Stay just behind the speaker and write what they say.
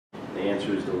the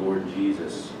answer is the Lord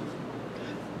Jesus.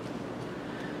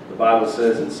 The Bible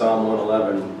says in Psalm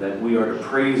 111 that we are to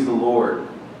praise the Lord.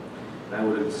 And I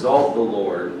would exalt the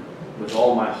Lord with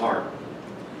all my heart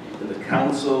in the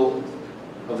counsel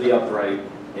of the upright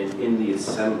and in the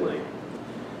assembly.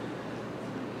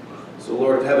 So,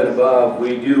 Lord of heaven above,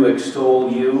 we do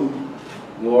extol you,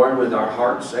 Lord, with our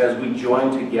hearts as we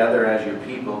join together as your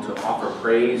people to offer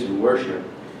praise and worship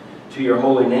to your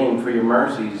holy name for your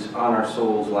mercies on our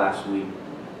souls last week.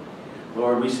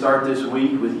 Lord, we start this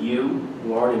week with you,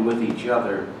 Lord, and with each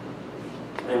other,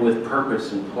 and with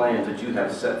purpose and plans that you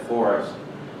have set for us.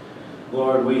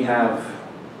 Lord, we have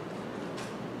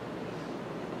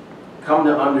come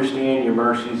to understand your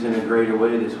mercies in a greater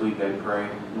way this week, I pray.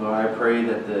 Lord, I pray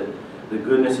that the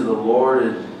goodness of the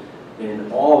Lord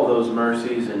and all of those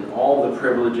mercies and all the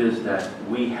privileges that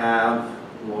we have,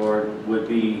 Lord, would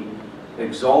be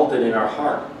exalted in our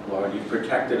heart. Lord, you've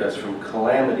protected us from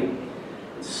calamity,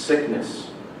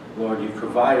 sickness. Lord, you've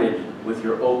provided with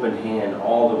your open hand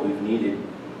all that we've needed.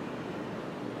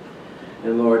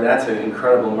 And Lord, that's an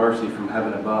incredible mercy from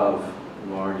heaven above.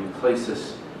 Lord, you place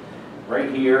us right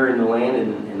here in the land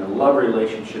in a love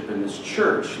relationship in this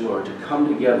church, Lord, to come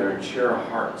together and share our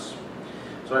hearts.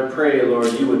 So I pray,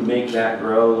 Lord, you would make that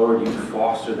grow. Lord, you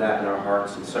foster that in our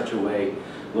hearts in such a way,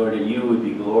 Lord, that you would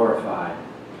be glorified.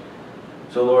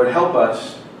 So Lord, help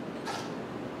us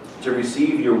to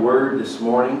receive your word this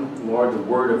morning, Lord, the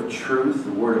word of truth,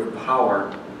 the word of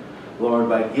power, Lord,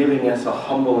 by giving us a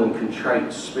humble and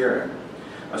contrite spirit,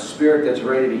 a spirit that's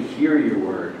ready to hear your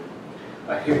word,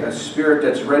 a spirit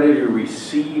that's ready to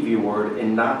receive your word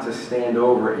and not to stand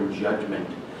over in judgment,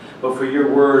 but for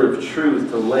your word of truth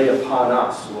to lay upon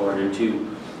us, Lord, and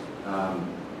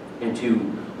to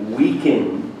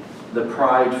weaken the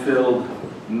pride-filled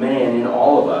man in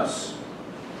all of us.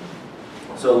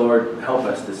 So, Lord, help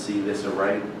us to see this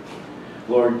aright.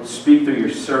 Lord, speak through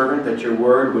your servant that your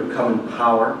word would come in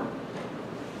power.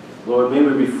 Lord, may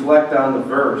we reflect on the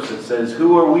verse that says,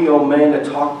 "Who are we, O men, to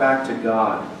talk back to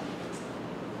God?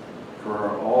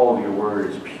 For all of your word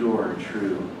is pure and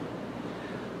true."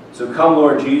 So come,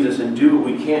 Lord Jesus, and do what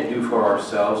we can't do for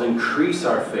ourselves. Increase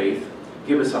our faith.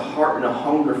 Give us a heart and a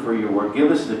hunger for your word.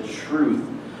 Give us the truth,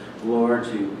 Lord,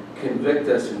 to convict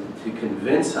us and to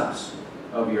convince us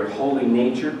of your holy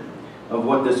nature, of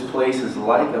what this place is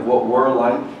like, of what we're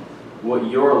like, what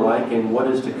you're like, and what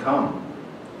is to come.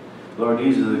 Lord,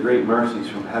 these are the great mercies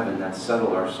from heaven that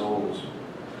settle our souls.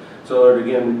 So, Lord,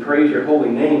 again, we praise your holy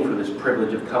name for this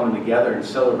privilege of coming together and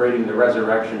celebrating the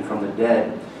resurrection from the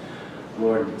dead.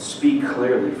 Lord, speak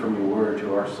clearly from your word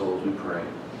to our souls, we pray.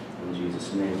 In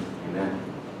Jesus' name, amen.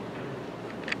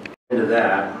 Into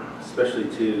that, especially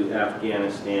to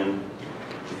Afghanistan,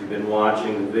 if you've been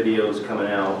watching the videos coming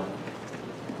out,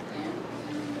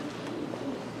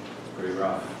 it's pretty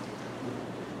rough.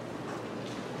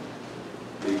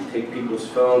 They take people's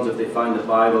phones. If they find the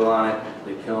Bible on it,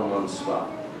 they kill them on the spot.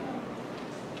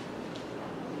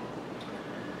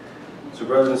 So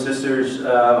brothers and sisters,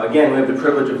 again, we have the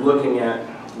privilege of looking at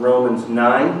Romans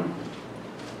 9,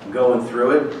 going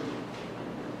through it.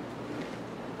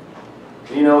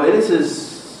 You know, it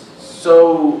is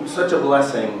such a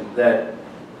blessing that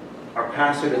our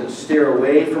pastor doesn't steer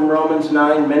away from Romans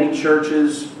 9. Many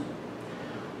churches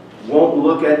won't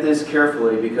look at this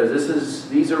carefully because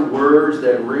these are words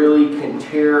that really can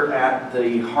tear at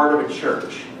the heart of a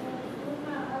church.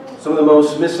 Some of the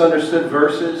most misunderstood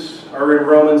verses are in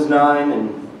Romans 9,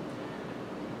 and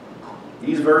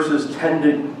these verses tend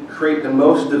to create the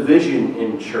most division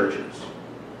in churches.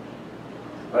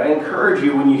 But I encourage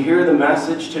you, when you hear the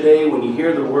message today, when you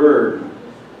hear the word,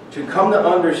 to come to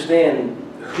understand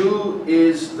who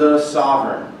is the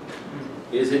sovereign.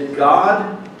 Is it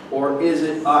God or is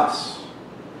it us?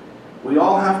 We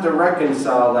all have to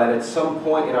reconcile that at some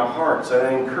point in our hearts. And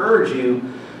I encourage you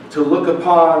to look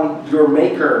upon your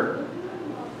Maker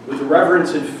with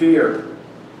reverence and fear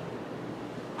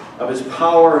of his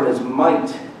power and his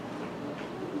might,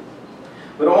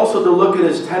 but also to look at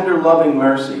his tender, loving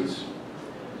mercies.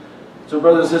 So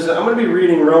brothers and sisters, I'm going to be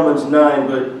reading Romans 9,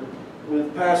 but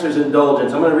with pastor's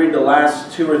indulgence, I'm going to read the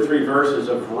last 2 or 3 verses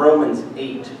of Romans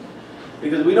 8,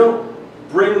 because we don't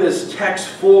bring this text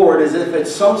forward as if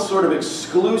it's some sort of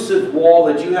exclusive wall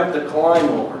that you have to climb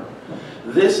over.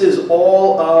 This is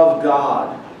all of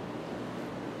God.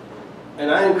 And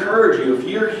I encourage you, if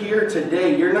you're here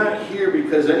today, you're not here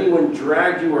because anyone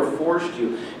dragged you or forced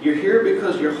you. You're here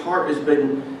because your heart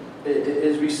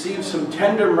has received some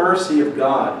tender mercy of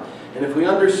God. And if we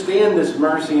understand this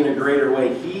mercy in a greater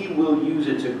way, he will use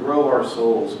it to grow our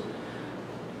souls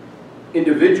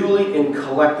individually and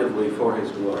collectively for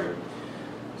his glory.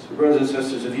 Brothers and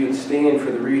sisters, if you would stand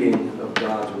for the reading of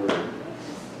God's Word.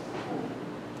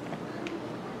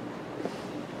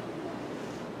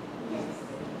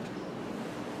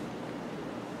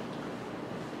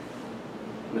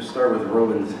 I'm going to start with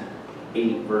Romans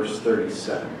 8, verse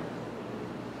 37.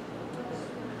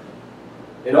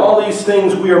 In all these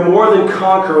things we are more than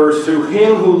conquerors through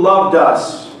Him who loved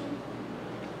us.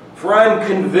 For I am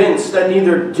convinced that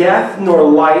neither death nor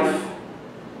life,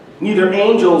 neither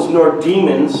angels nor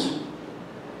demons,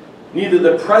 neither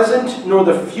the present nor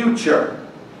the future,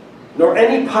 nor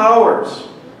any powers,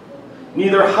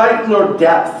 neither height nor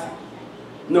depth,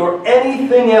 nor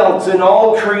anything else in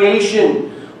all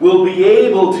creation will be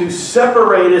able to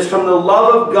separate us from the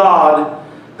love of God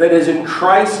that is in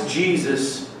Christ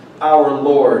Jesus our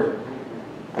Lord.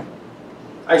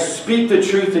 I speak the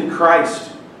truth in Christ.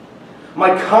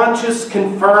 My conscience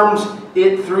confirms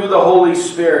it through the Holy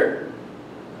Spirit.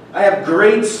 I have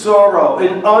great sorrow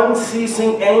and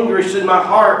unceasing anguish in my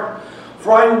heart,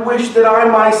 for I wish that I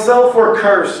myself were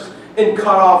cursed and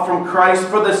cut off from Christ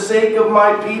for the sake of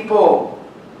my people,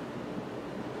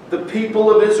 the people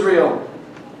of Israel.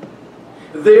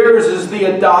 Theirs is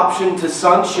the adoption to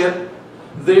sonship.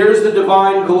 Theirs the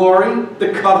divine glory,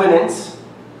 the covenants,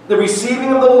 the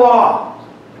receiving of the law,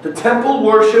 the temple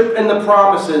worship, and the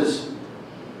promises.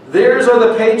 Theirs are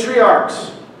the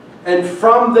patriarchs, and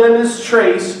from them is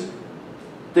traced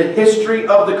the history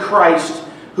of the Christ,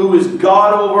 who is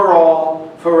God over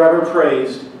all, forever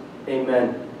praised.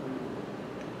 Amen.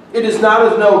 It is not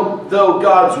as though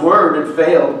God's word had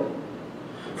failed.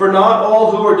 For not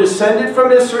all who are descended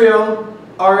from Israel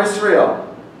are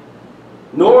Israel,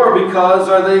 nor because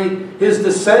are they his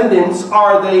descendants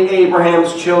are they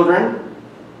Abraham's children.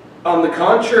 On the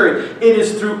contrary, it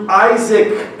is through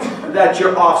Isaac that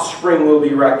your offspring will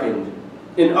be reckoned.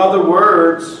 In other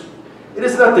words, it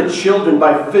is not the children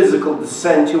by physical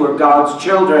descent who are God's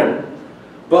children,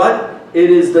 but it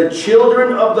is the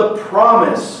children of the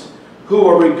promise who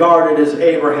are regarded as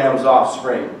Abraham's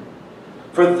offspring.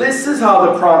 For this is how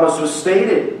the promise was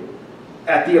stated.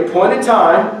 At the appointed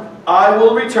time, I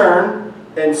will return,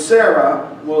 and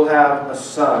Sarah will have a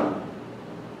son.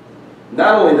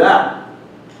 Not only that,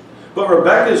 but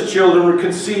Rebekah's children were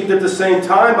conceived at the same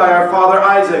time by our father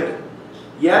Isaac.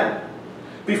 Yet,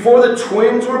 before the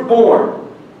twins were born,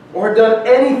 or had done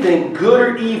anything good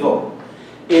or evil,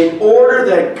 in order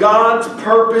that God's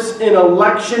purpose in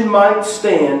election might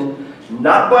stand,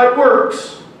 not by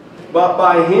works, but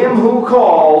by Him who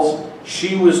calls,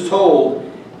 she was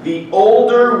told, the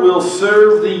older will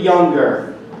serve the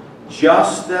younger,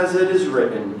 just as it is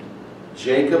written,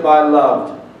 Jacob I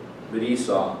loved, but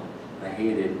Esau I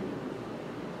hated.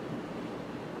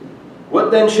 What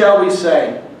then shall we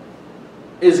say?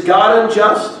 Is God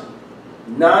unjust?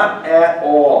 Not at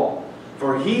all.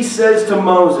 For He says to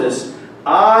Moses,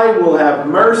 I will have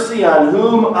mercy on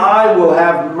whom I will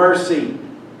have mercy,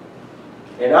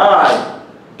 and I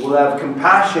will have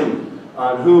compassion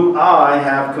on whom I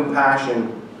have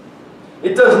compassion.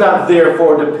 It does not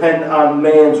therefore depend on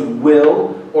man's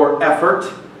will or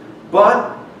effort,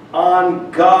 but on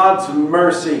God's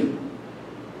mercy.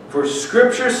 For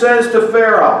Scripture says to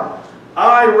Pharaoh,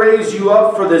 I raise you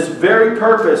up for this very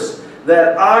purpose,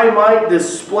 that I might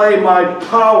display my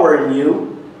power in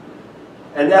you,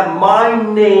 and that my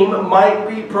name might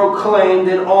be proclaimed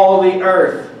in all the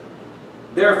earth.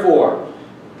 Therefore,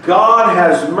 God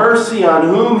has mercy on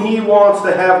whom He wants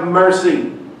to have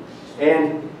mercy,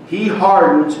 and He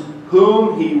hardens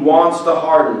whom He wants to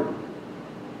harden.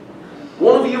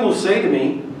 One of you will say to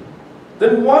me,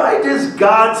 then why does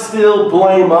God still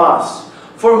blame us?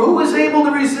 For who is able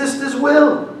to resist His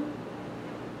will?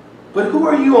 But who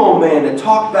are you, O man, to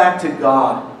talk back to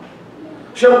God?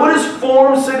 Shall what is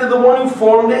formed say to the one who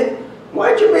formed it,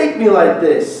 why'd you make me like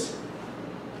this?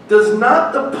 Does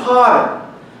not the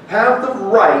potter have the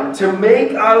right to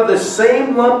make out of the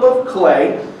same lump of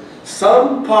clay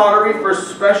some pottery for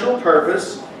special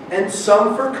purpose, and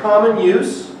some for common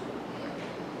use?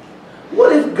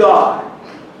 What if God,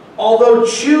 although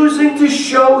choosing to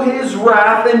show His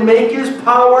wrath and make His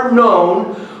power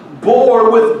known,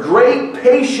 bore with great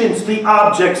patience the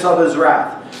objects of His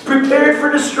wrath, prepared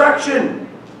for destruction?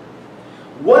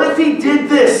 What if He did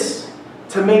this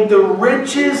to make the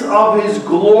riches of His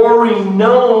glory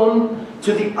known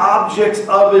to the objects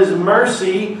of His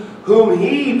mercy, whom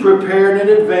He prepared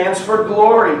in advance for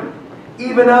glory,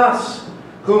 even us,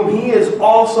 whom He has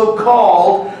also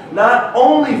called, not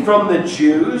only from the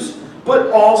Jews,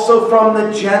 but also from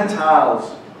the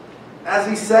Gentiles. As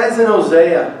He says in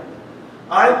Hosea,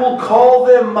 I will call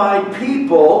them my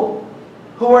people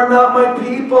who are not my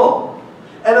people,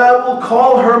 and I will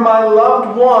call her my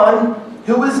loved one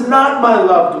who is not my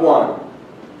loved one.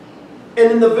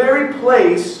 And in the very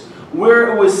place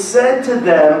where it was said to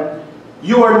them,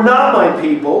 you are not my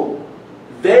people,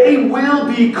 they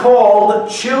will be called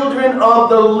children of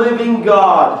the living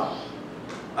God.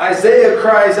 Isaiah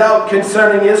cries out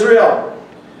concerning Israel,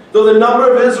 though the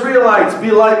number of Israelites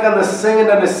be like on the sand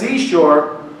on the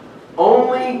seashore,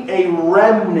 only a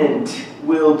remnant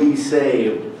will be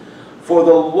saved. For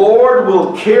the Lord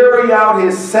will carry out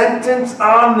his sentence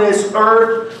on this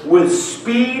earth with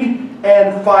speed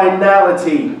and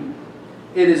finality.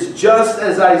 It is just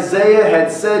as Isaiah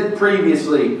had said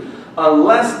previously,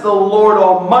 unless the Lord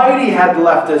Almighty had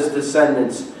left us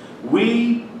descendants,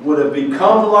 we would have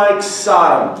become like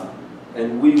Sodom,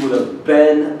 and we would have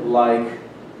been like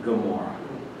Gomorrah.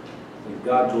 May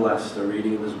God bless the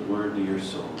reading of his word to your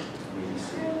soul. May he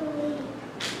see it.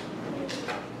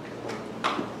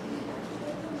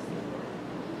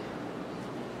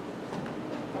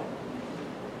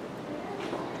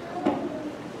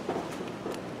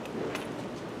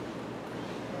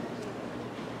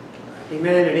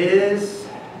 Amen. It is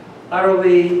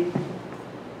utterly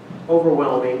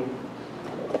overwhelming.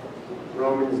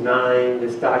 Romans 9,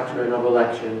 this doctrine of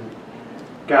election.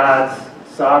 God's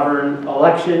sovereign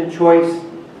election choice,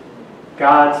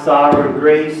 God's sovereign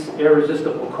grace,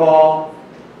 irresistible call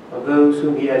of those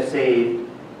whom he has saved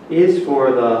is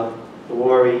for the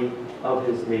glory of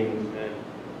his name. Amen.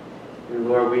 And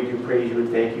Lord, we do praise you and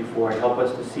thank you for it. Help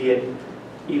us to see it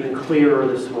even clearer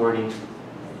this morning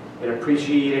and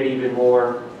appreciate it even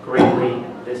more greatly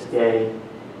this day.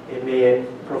 And may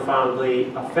it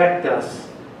profoundly affect us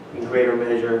in greater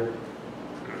measure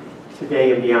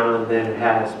today and beyond than it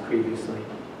has previously.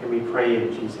 And we pray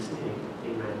in Jesus' name.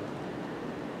 Amen.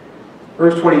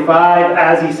 Verse 25,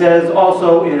 as he says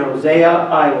also in Hosea,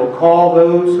 I will call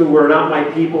those who were not my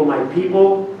people,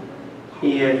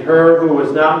 and her who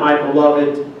was not my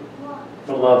beloved,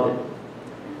 beloved.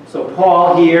 So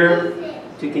Paul here,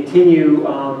 to continue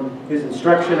his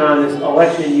instruction on this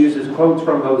election, uses quotes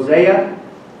from Hosea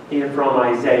and from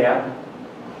Isaiah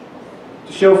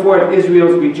to show forth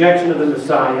Israel's rejection of the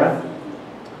Messiah,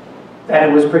 that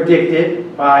it was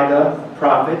predicted by the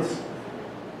prophets.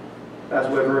 That's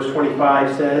what verse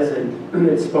 25 says, and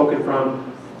it's spoken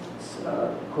from,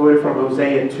 quoted from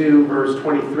Hosea 2, verse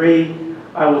 23.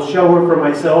 I will show her for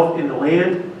myself in the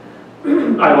land.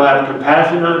 I will have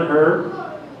compassion on her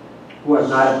who have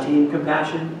not obtained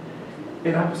compassion.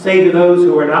 And I will say to those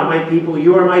who are not my people,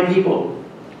 you are my people.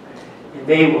 And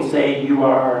they will say, you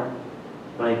are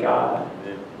my God.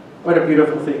 Amen. What a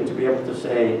beautiful thing to be able to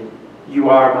say, you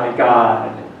are my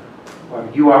God, or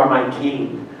you are my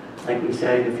King, like we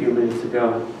sang a few minutes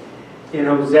ago. In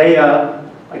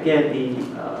Hosea, again, the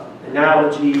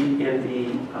analogy and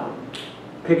the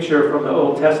picture from the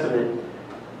Old Testament,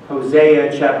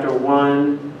 Hosea chapter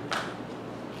 1,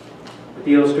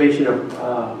 the illustration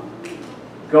of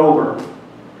Gomer.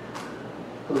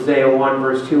 Hosea 1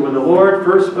 verse 2. When the Lord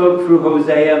first spoke through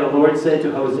Hosea, the Lord said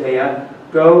to Hosea,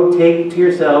 go take to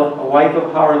yourself a wife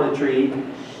of harlotry,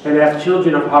 and have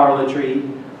children of harlotry,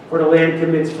 for the land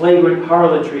commits flagrant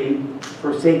harlotry,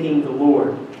 forsaking the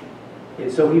Lord.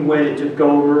 And so he went and took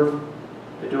Gomer,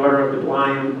 the daughter of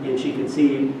Diblaim, and she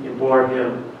conceived and bore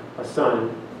him a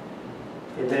son.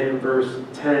 And then in verse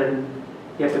 10,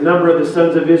 yet the number of the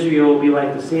sons of Israel will be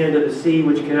like the sand of the sea,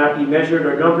 which cannot be measured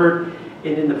or numbered.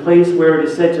 And in the place where it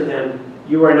is said to them,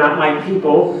 you are not my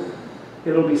people,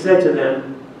 it will be said to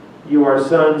them, you are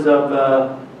sons of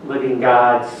the living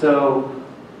God. So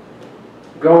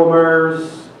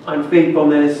Gomer's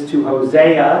unfaithfulness to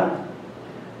Hosea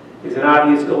is an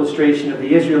obvious illustration of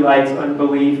the Israelites'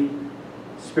 unbelief,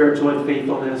 spiritual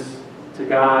unfaithfulness to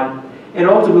God, and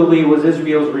ultimately was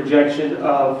Israel's rejection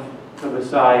of the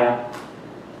Messiah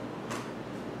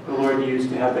the Lord used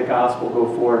to have the gospel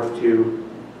go forth to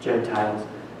Gentiles.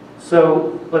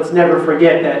 So let's never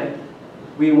forget that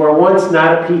we were once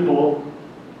not a people,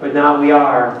 but now we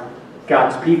are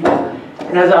God's people.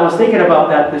 And as I was thinking about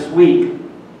that this week,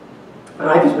 and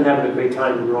I've just been having a great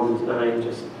time in Romans 9,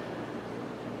 just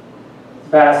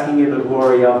basking in the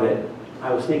glory of it.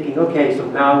 I was thinking, okay, so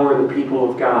now we're the people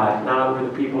of God. Now we're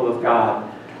the people of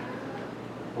God.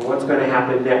 Well, what's going to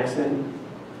happen next? And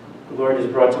the Lord has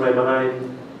brought to my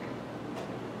mind,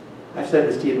 I've said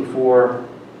this to you before,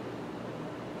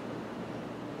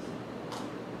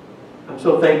 I'm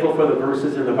so thankful for the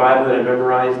verses in the Bible that I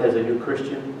memorized as a new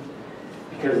Christian,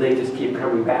 because they just keep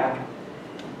coming back.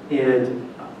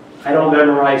 And I don't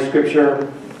memorize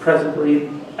Scripture presently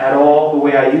at all the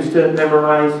way I used to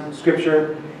memorize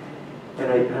Scripture. And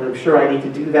I'm sure I need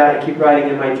to do that. I keep writing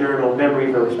in my journal,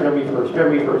 memory verse, memory verse,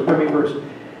 memory verse, memory verse.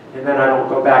 And then I don't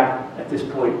go back at this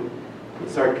point. and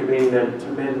start committing them to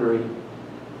memory,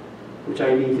 which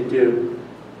I need to do,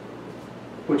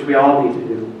 which we all need to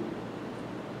do.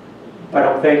 But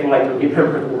I'm thankful I can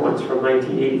remember the ones from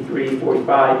 1983,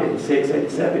 45, 86,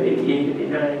 87, 88,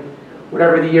 89,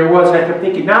 whatever the year was. I kept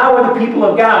thinking, now we're the people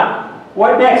of God.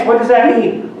 What next? What does that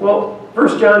mean? Well,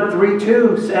 1 John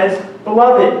 3:2 says,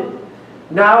 Beloved,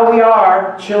 now we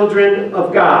are children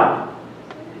of God,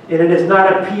 and it has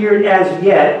not appeared as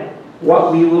yet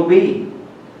what we will be.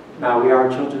 Now we are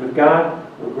children of God.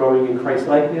 We're growing in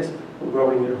Christ-likeness. We're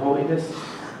growing in holiness.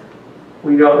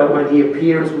 We know that when He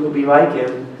appears, we will be like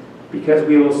Him, because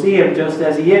we will see Him just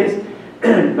as He is.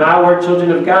 Now we're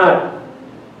children of God.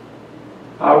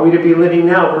 How are we to be living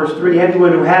now? Verse 3,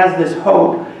 anyone who has this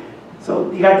hope, so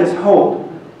you got this hope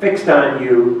fixed on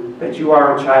you that you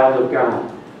are a child of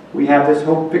God. We have this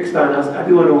hope fixed on us.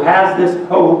 Everyone who has this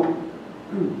hope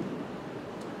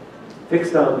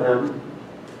fixed on them,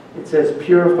 it says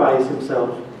purifies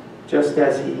himself just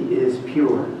as he is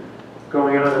pure,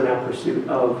 going on in that pursuit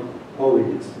of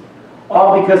holiness.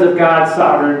 All because of God's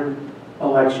sovereign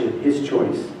election, His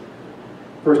choice.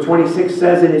 Verse 26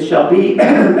 says, and it shall be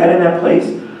that in that place,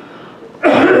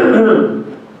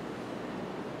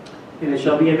 and it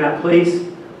shall be in that place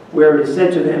where it is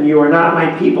said to them, you are not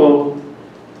my people,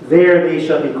 there they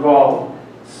shall be called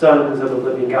sons of the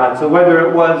living God. So whether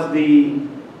it was the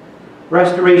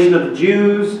restoration of the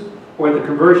Jews or the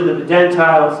conversion of the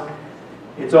Gentiles,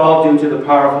 it's all due to the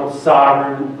powerful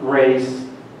sovereign grace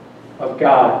of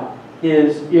God,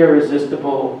 His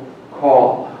irresistible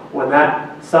call. When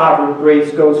that sovereign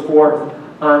grace goes forth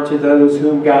onto those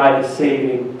whom God is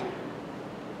saving,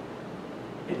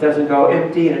 it doesn't go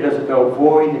empty and it doesn't go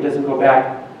void. It doesn't come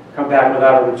back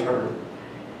without a return.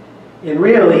 And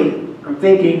really, I'm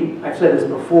thinking, I've said this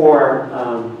before,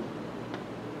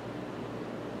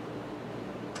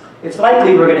 it's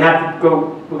likely we're going to have to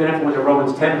go into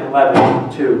Romans 10 and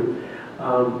 11 too,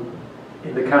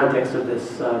 in the context of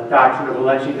this doctrine of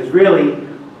election, because really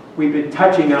we've been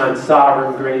touching on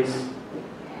sovereign grace.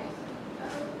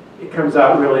 It comes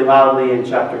out really loudly in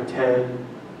chapter 10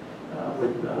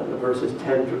 with the verses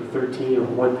 10 through 13 or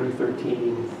 1 through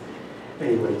 13.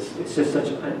 Anyways, it's just such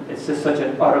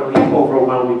an utterly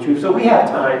overwhelming truth. So we have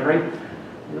time, right?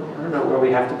 I don't know where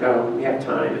we have to go. We have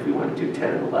time if we want to do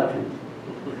 10 and 11.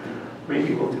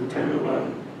 Maybe we'll do 10 and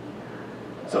 11.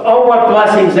 So, oh, what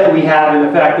blessings that we have in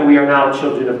the fact that we are now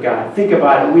children of God. Think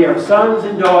about it. We are sons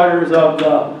and daughters of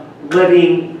the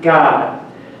living God.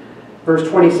 Verse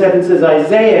 27 says,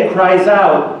 Isaiah cries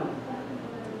out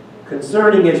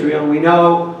concerning Israel. We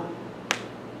know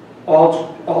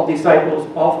all disciples,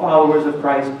 all followers of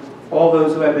Christ, all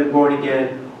those who have been born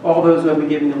again, all those who have been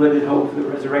given the living hope for the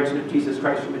resurrection of Jesus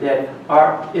Christ from the dead,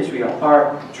 are Israel,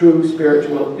 are true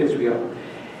spiritual Israel.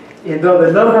 And though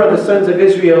the number of the sons of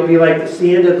Israel be like the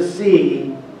sand of the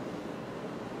sea,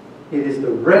 it is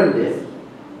the remnant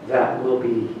that will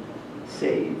be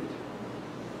saved.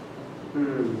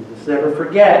 Let's never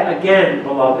forget, again,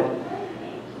 beloved,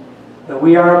 that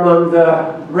we are among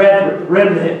the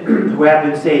remnant who have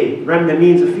been saved. Remnant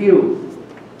means a few.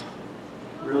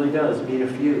 It really does mean a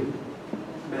few.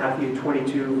 Matthew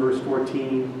 22, verse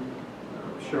 14.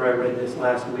 I'm sure I read this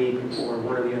last week or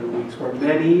one of the other weeks, where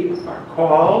many are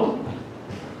called,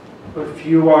 but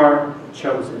few are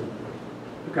chosen.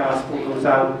 The gospel goes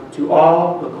out to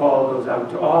all. The call goes out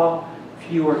to all.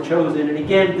 Few are chosen. And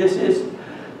again, this is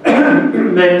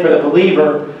meant for the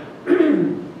believer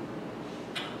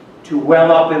to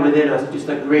well up and within us just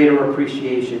a greater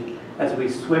appreciation as we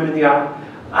swim in the eye.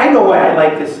 I know why I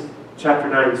like this chapter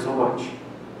 9 so much.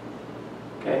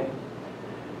 Okay?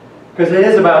 Because it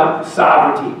is about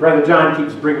sovereignty. Brother John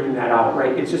keeps bringing that out,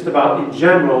 right? It's just about, in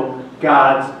general,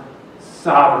 God's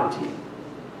sovereignty.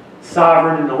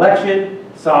 Sovereign in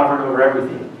election, sovereign over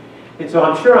everything. And so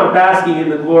I'm sure I'm basking in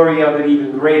the glory of it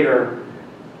even greater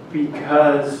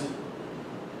because,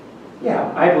 yeah,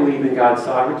 I believe in God's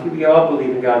sovereignty. We all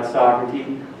believe in God's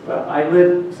sovereignty. But I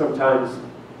live sometimes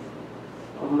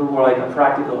a little more like a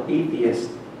practical atheist,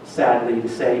 sadly to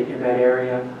say, in that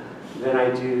area than I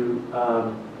do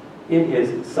in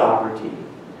His sovereignty.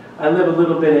 I live a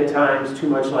little bit at times too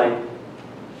much like,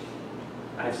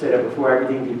 I've said it before,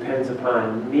 everything depends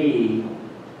upon me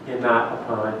and not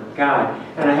upon God.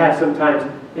 And I have sometimes,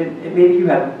 and maybe you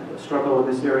have a struggle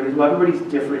in this area as well.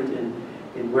 Everybody's different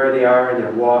in where they are in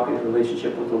their walk and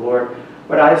relationship with the Lord.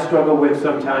 But I struggle with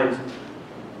sometimes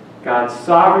God's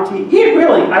sovereignty.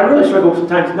 I really struggle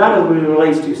sometimes not only when it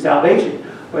relates to salvation,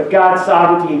 but God's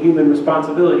sovereignty and human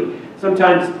responsibility.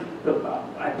 Sometimes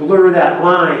I blur that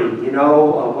line,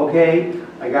 of, okay,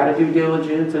 I got to do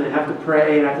diligence and I have to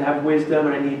pray and I have to have wisdom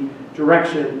and I need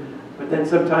direction. But then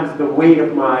sometimes the weight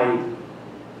of my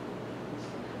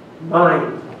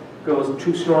mind goes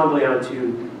too strongly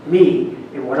onto me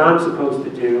and what I'm supposed to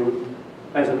do,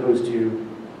 as opposed to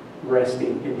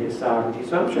resting in His sovereignty.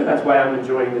 So I'm sure that's why I'm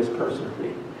enjoying this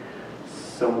personally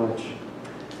so much.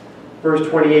 Verse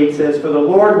 28 says, "For the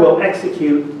Lord will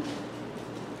execute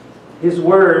His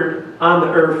word on the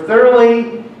earth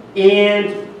thoroughly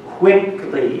and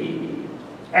quickly."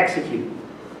 Execute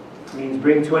means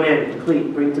bring to an end,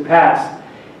 complete, bring to pass.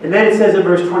 And then it says in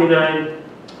verse 29,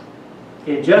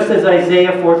 "And just as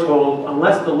Isaiah foretold,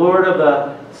 unless the Lord of the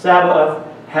Sabaoth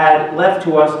had left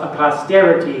to us a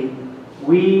posterity,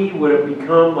 we would have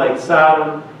become like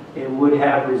Sodom and would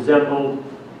have resembled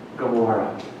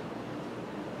Gomorrah."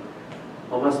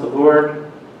 Unless the Lord,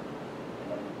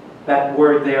 that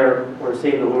word there, we're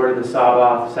saying the Lord of the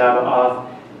Sabaoth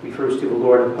refers to the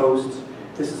Lord of hosts.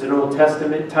 This is an Old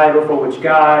Testament title for which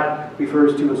God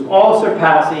refers to as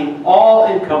all-surpassing,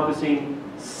 all-encompassing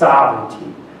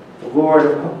sovereignty, the Lord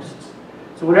of hosts.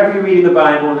 So whenever you read in the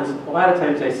Bible, and a lot of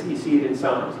times you see it in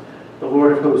Psalms, the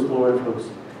Lord of hosts,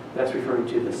 that's referring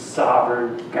to the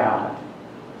sovereign God.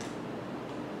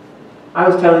 I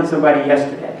was telling somebody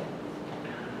yesterday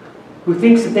who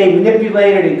thinks that they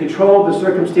manipulated and controlled the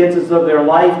circumstances of their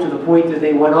life to the point that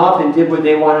they went off and did what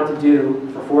they wanted to do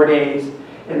for 4 days,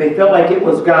 and they felt like it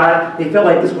was God. They felt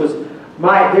like this was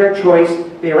their choice.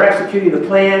 They were executing the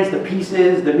plans, the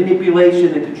pieces, the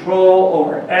manipulation, the control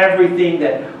over everything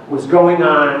that was going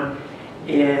on.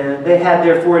 And they had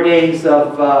their 4 days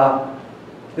of,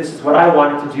 this is what I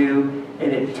wanted to do.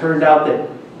 And it turned out that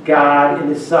God, in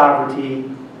His sovereignty,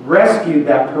 rescued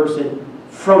that person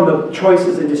from the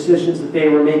choices and decisions that they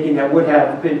were making that would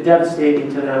have been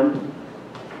devastating to them,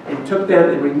 and took them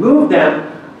and removed them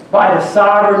by the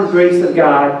sovereign grace of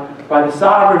God, by the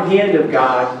sovereign hand of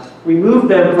God, removed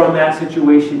them from that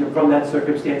situation and from that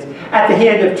circumstance at the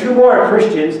hand of 2 more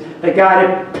Christians that God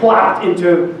had plopped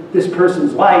into this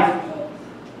person's life.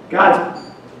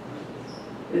 God's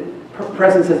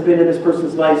presence has been in this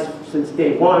person's life since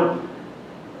day one.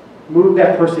 Moved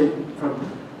that person from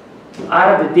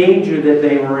out of the danger that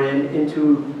they were in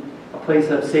into a place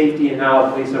of safety and now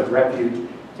a place of refuge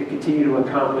to continue to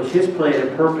accomplish His plan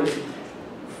and purpose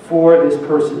for this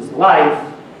person's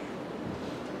life.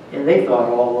 And they thought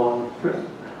all along,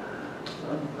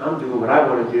 I'm doing what I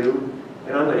want to do,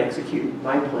 and I'm going to execute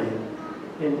my plan.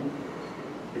 And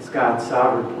it's God's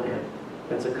sovereign plan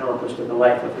that's accomplished in the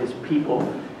life of His people.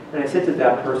 And I said to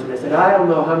that person, I said, I don't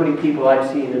know how many people I've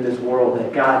seen in this world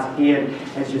that God's hand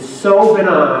has just so been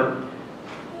on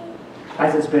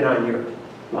as it's been on your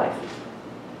life.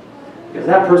 Because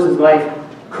that person's life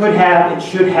could have and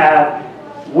should have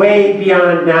way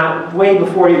beyond now, way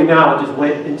before even now, it just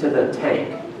went into the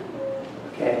tank.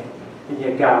 Okay? And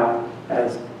yet God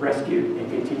has rescued and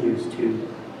continues to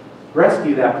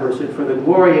rescue that person for the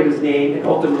glory of His name and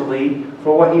ultimately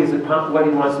for what He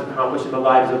wants to accomplish in the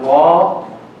lives of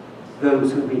all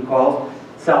those whom He calls.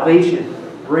 Salvation.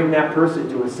 Bring that person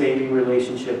to a saving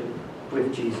relationship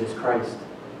with Jesus Christ.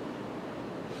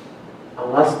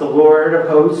 Unless the Lord of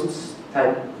hosts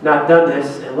had not done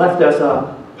this and left us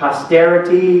a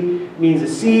posterity, means a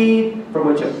seed from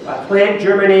which a plant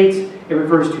germinates. It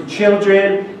refers to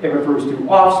children. It refers to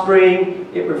offspring.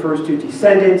 It refers to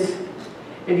descendants.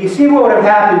 And do you see what would have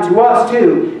happened to us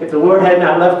too if the Lord had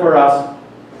not left for us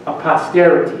a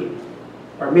posterity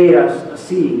or made us a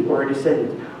seed or a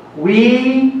descendant?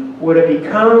 We would have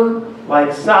become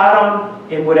like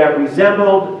Sodom and would have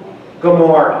resembled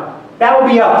Gomorrah. That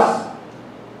would be us.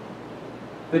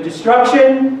 The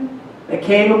destruction that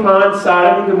came upon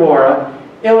Sodom and Gomorrah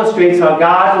illustrates how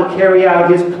God will carry out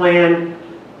His plan,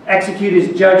 execute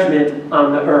His judgment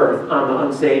on the earth, on the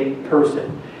unsaved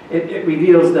person. It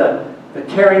reveals the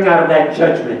carrying out of that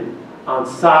judgment on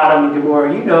Sodom and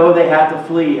Gomorrah. You know they had to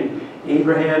flee, and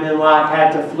Abraham and Lot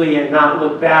had to flee and not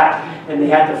look back, and they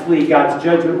had to flee. God's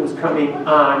judgment was coming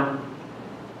on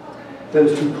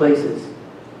those 2 places.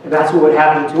 And that's what would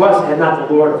happen to us had not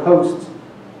the Lord of hosts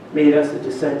made us a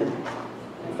descendant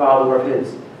and follower of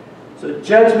His. So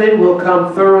judgment will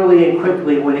come thoroughly and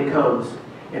quickly when it comes.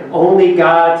 And only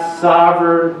God's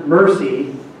sovereign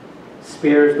mercy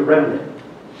spares the remnant,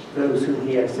 those whom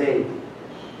He has saved.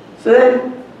 So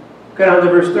then, go down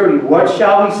to verse 30. What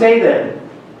shall we say then?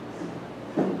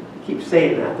 He keeps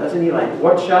saying that, doesn't He? Like,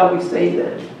 what shall we say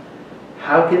then?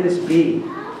 How can this be?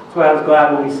 That's why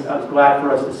I was glad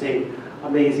for us to sing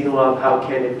Amazing Love, How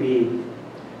Can It Be?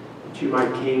 That you, my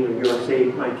King, or you are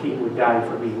saved, my King, would die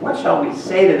for me. What shall we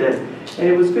say to them? And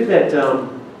it was good that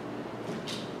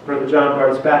Brother John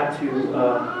brought us back to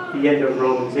the end of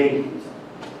Romans 8.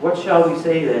 What shall we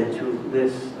say then to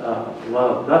this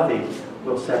love. Nothing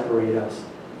will separate us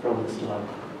from this love.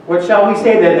 What shall we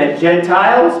say then? That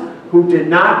Gentiles who did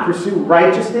not pursue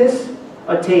righteousness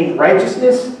attained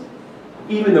righteousness,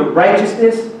 even the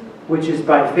righteousness which is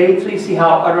by faith. So you see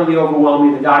how utterly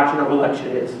overwhelming the doctrine of election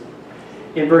is.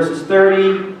 In verses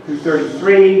 30 through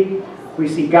 33, we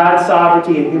see God's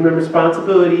sovereignty and human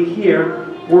responsibility here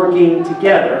working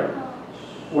together,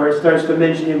 where it starts to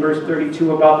mention in verse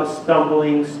 32 about the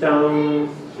stumbling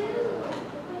stone.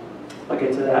 I'll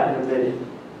get to that in a minute.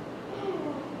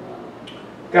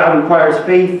 God requires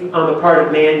faith on the part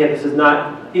of man, yet this is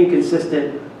not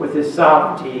inconsistent with his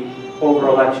sovereignty over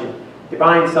election.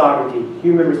 Divine sovereignty,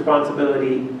 human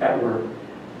responsibility at work.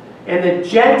 And the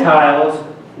Gentiles,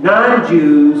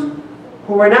 non-Jews,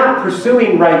 who were not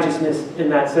pursuing righteousness in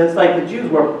that sense, like the Jews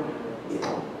were.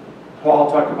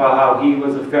 Paul talked about how he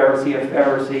was a Pharisee of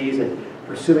Pharisees and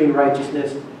pursuing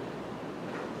righteousness.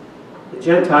 The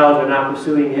Gentiles are not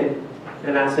pursuing it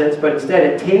in that sense, but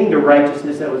instead attained a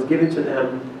righteousness that was given to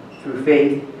them through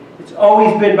faith. It's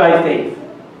always been by faith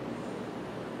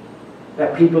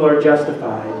that people are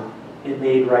justified and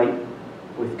made right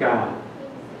with God.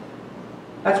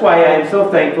 That's why I am so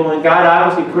thankful, and God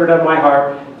obviously put it on my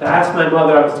heart to ask my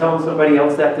mother. I was telling somebody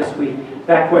else that this week,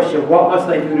 that question, what must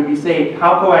I do to be saved?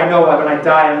 How can I know when I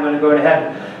die I'm going to go to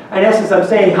heaven? In essence, I'm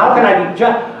saying, how can I be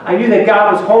just? I knew that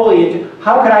God was holy.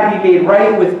 How can I be made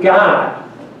right with God?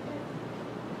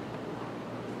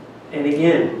 And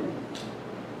again,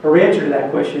 her answer to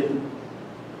that question,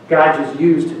 God just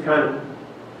used to kind of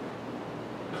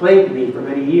plague me for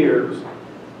many years.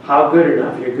 How good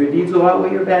enough? Your good deeds will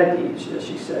outweigh your bad deeds, as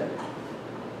she said.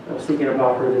 I was thinking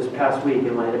about her this past week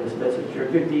in light of this message. Your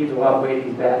good deeds will outweigh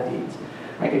these bad deeds.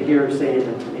 I could hear her saying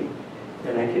that to me.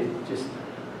 And I could just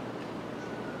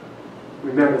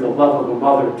remember the love of a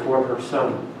mother toward her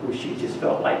son, who she just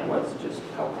felt like was just,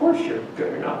 of course you're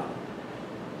good enough.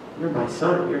 You're my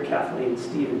son. You're Kathleen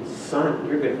Stevens' son.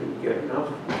 You're going to be good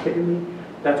enough. Are you kidding me?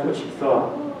 That's what she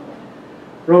thought.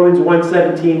 Romans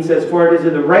 1:17 says, For in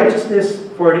it the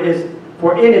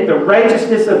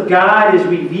righteousness of God is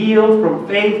revealed from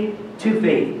faith to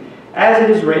faith, as it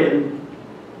is written,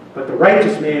 but the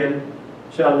righteous man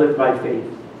shall live by faith.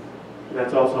 And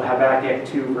that's also Habakkuk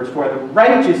 2, verse 4. The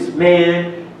righteous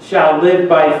man shall live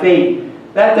by faith.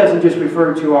 That doesn't just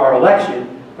refer to our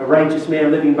election, the righteous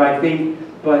man living by faith,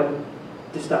 but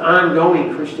just the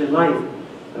ongoing Christian life,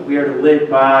 that we are to live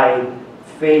by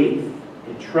faith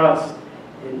and trust,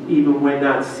 and even when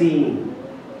not seen.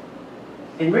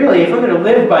 And really, if we're going to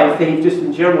live by faith just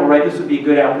in general, right, this would be a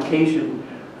good application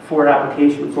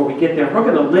before we get there. If we're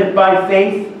going to live by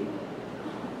faith,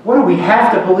 what do we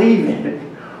have to believe in?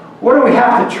 What do we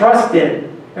have to trust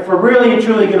in if we're really and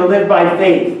truly going to live by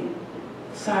faith?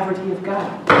 The sovereignty of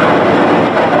God.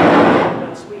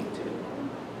 Not sweet, too.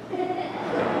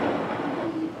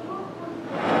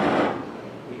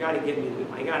 You got to get me.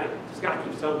 Just got to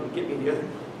keep something to get me the other.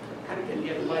 Got to get the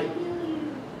other light.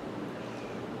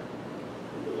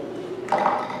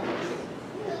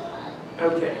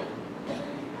 Okay.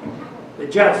 The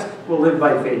just will live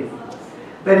by faith.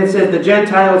 Then it says, the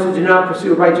Gentiles who do not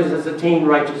pursue righteousness attain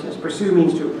righteousness. Pursue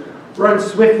means to run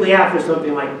swiftly after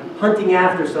something, like hunting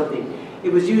after something.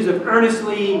 It was used of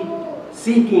earnestly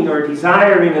seeking or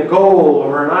desiring a goal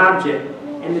or an object.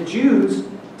 And the Jews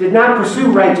did not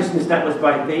pursue righteousness that was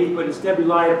by faith, but instead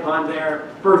relied upon their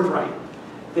birthright,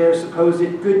 their supposed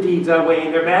good deeds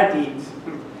outweighing their bad deeds.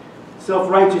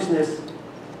 Self-righteousness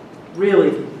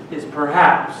really is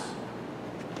perhaps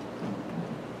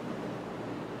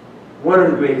one of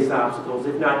the greatest obstacles,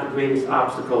 if not the greatest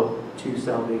obstacle, to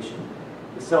salvation.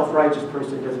 The self-righteous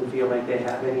person doesn't feel like they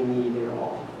have any need at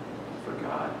all for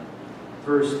God.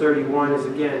 Verse 31 is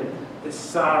again this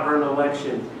sovereign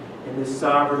election and this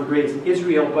sovereign grace.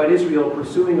 But Israel,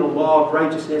 pursuing a law of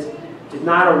righteousness, did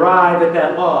not arrive at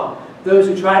that law. Those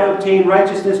who try to obtain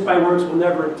righteousness by works will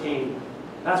never obtain.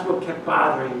 That's what kept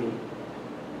bothering me.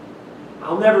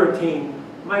 I'll never obtain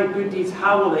my good deeds.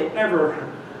 How will they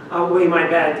ever outweigh my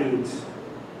bad deeds?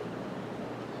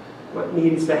 What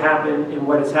needs to happen and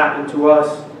what has happened to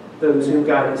us, those whom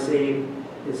God has saved,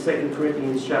 is 2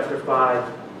 Corinthians chapter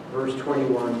 5, verse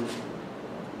 21.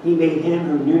 He made him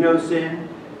who knew no sin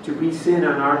to be sin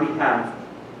on our behalf,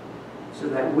 so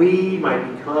that we might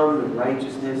become the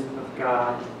righteousness of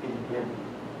God in him.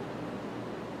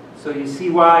 So you see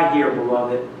why here,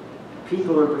 beloved,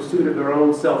 people in pursuit of their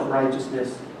own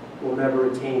self-righteousness will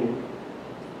never attain it.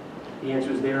 The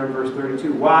answer is there in verse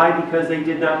 32. Why? Because they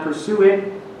did not pursue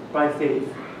it by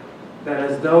faith, that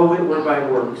as though it were by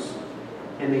works,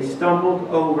 and they stumbled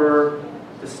over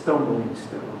the stumbling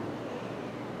stone.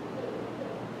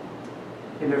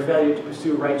 in their failure to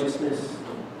pursue righteousness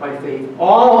by faith.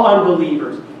 All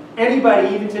unbelievers,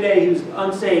 anybody even today who's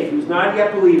unsaved, who's not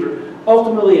yet a believer,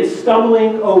 ultimately is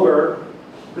stumbling over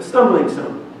the stumbling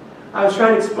stone. I was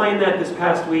trying to explain that this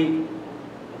past week,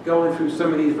 going through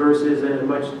some of these verses in a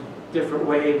much different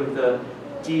way with the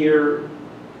dear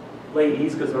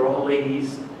ladies, because they're all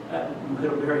ladies at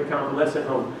Middlebury Convalescent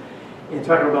Home, and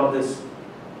talking about this.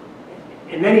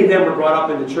 And many of them were brought up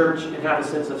in the church and have a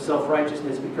sense of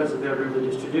self-righteousness because of their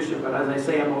religious tradition. But as I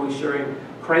say, I'm always sharing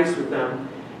Christ with them.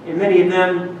 And many of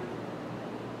them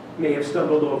may have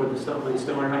stumbled over the stumbling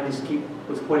stone, and I just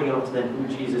was pointing out to them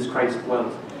who Jesus Christ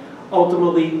was.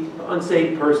 Ultimately, the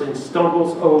unsaved person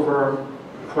stumbles over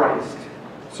Christ.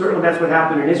 Certainly that's what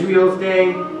happened in Israel's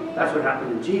day. That's what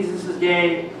happened in Jesus'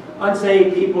 day.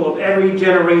 Unsaved people of every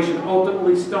generation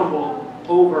ultimately stumble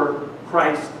over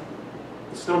Christ,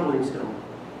 the stumbling stone.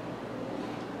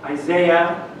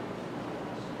 Isaiah,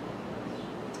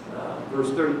 verse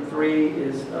 33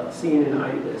 is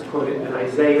quoted in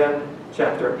Isaiah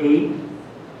chapter 8,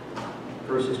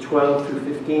 verses 12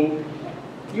 through 15.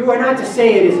 You are not to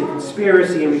say it is a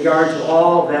conspiracy in regard to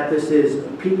all that this is.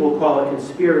 People call it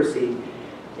conspiracy.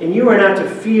 And you are not to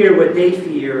fear what they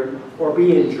fear or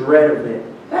be in dread of it.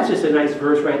 That's just a nice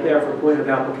verse right there for a point of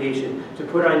application to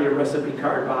put on your recipe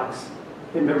card box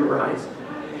and memorize.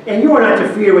 And you are not to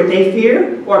fear what they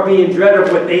fear or be in dread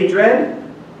of what they dread.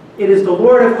 It is the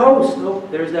Lord of hosts, oh,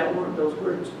 there's that word, those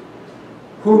words,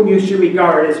 whom you should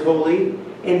regard as holy,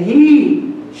 and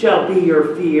he shall be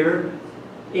your fear,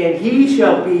 and he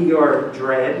shall be your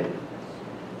dread.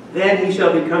 Then he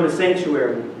shall become a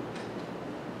sanctuary.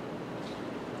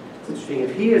 It's interesting,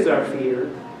 if he is our fear,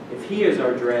 if he is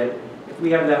our dread, if we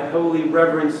have that holy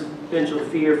reverential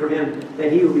fear for him,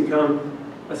 then he will become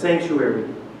a sanctuary.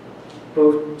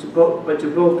 But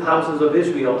to both houses of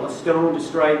Israel, a stone to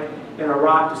strike and a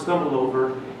rock to stumble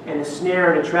over, and a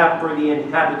snare and a trap for the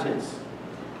inhabitants.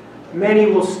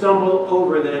 Many will stumble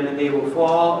over them, and they will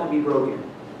fall and be broken.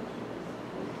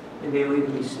 And they will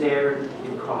even be snared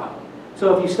and caught.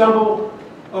 So if you stumble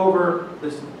over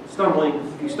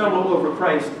if you stumble over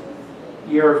Christ,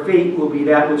 your fate will be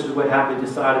that which is what happened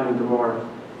to Sodom and Gomorrah,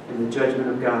 and the judgment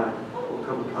of God will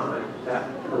come upon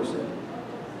that person.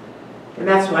 And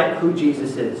that's who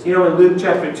Jesus is. You know, in Luke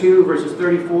chapter 2, verses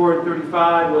 34 and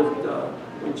 35,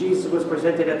 when Jesus was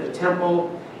presented at the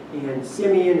temple, and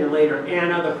Simeon and later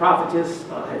Anna, the prophetess,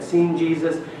 had seen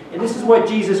Jesus. And this is what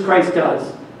Jesus Christ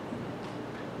does.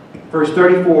 Verse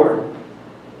 34,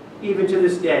 even to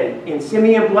this day. And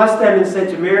Simeon blessed them and said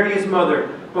to Mary his mother,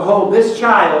 behold, this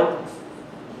child,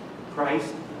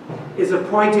 Christ, is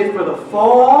appointed for the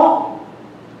fall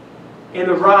and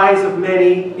the rise of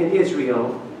many in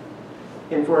Israel,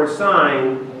 and for a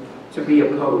sign to be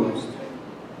opposed.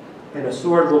 And a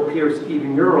sword will pierce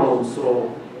even your own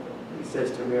soul, he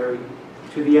says to Mary,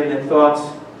 to the end that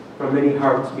thoughts from many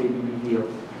hearts may be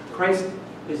revealed. Christ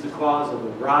is the cause of the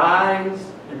rise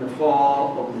and the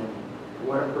fall of many.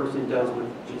 What a person does with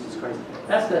Jesus Christ.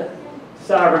 That's the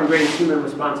sovereign grace human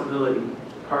responsibility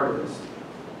part of this.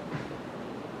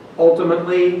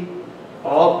 Ultimately,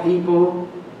 all people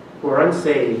who are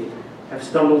unsaved have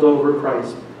stumbled over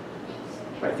Christ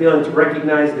by failing to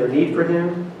recognize their need for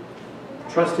him,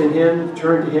 trust in him,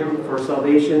 turn to him for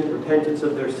salvation, repentance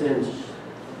of their sins.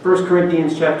 1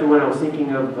 Corinthians chapter 1, I was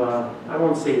thinking of, I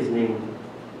won't say his name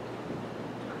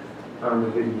on the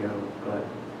video, but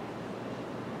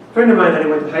a friend of mine that I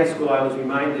went to high school, I was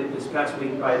reminded this past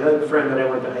week by another friend that I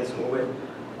went to high school with,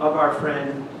 of our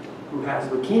friend who has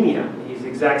leukemia. He's the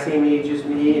exact same age as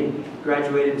me and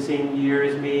graduated the same year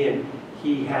as me, and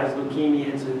he has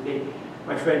leukemia, and so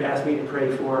my friend asked me to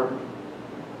pray for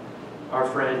our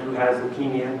friend who has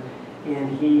leukemia,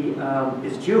 and he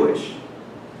is Jewish,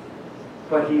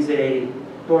 but he's a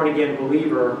born-again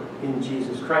believer in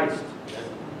Jesus Christ.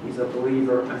 He's a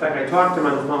believer. In fact, I talked to him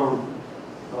on the phone,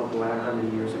 oh boy, how many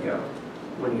years ago,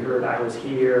 when he heard I was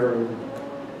here, and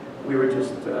we were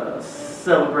just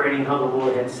celebrating how the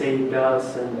Lord had saved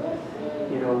us, and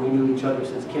you know, we knew each other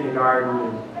since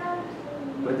kindergarten.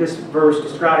 But this verse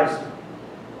describes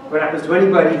what happens to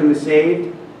anybody who is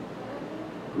saved,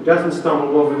 who doesn't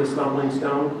stumble over the stumbling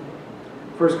stone.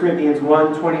 1 Corinthians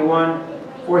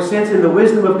 1:21, for since in the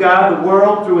wisdom of God, the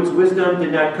world through its wisdom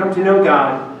did not come to know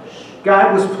God,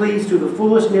 God was pleased through the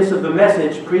foolishness of the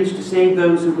message preached to save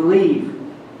those who believe.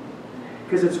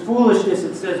 Because it's foolishness,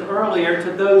 it says earlier,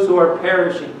 to those who are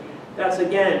perishing. That's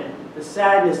again, the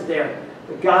sadness there.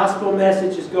 The gospel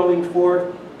message is going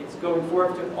forth. It's going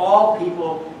forth to all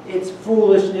people. It's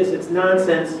foolishness, it's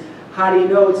nonsense. How do you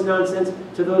know it's nonsense?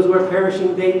 To those who are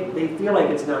perishing, they feel like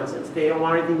it's nonsense. They don't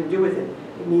want anything to do with it.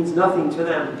 It means nothing to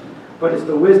them. but is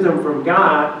the wisdom from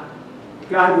God.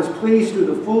 God was pleased through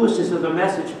the foolishness of the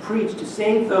message preached to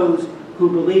save those who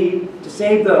believe, to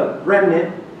save the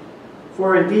remnant.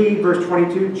 For indeed, verse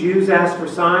 22, Jews ask for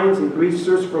signs and Greeks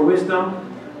search for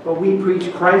wisdom, but we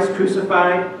preach Christ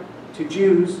crucified, to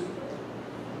Jews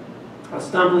a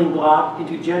stumbling block, and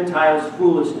to Gentiles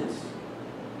foolishness.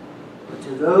 But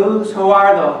to those who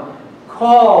are the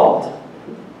called,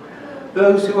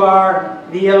 those who are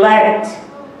the elect,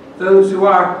 those who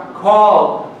are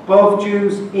called, both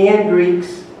Jews and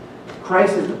Greeks,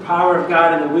 Christ is the power of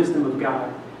God and the wisdom of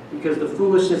God, because the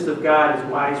foolishness of God is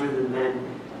wiser than men,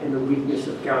 and the weakness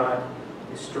of God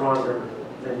is stronger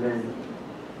than men.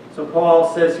 So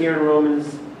Paul says here in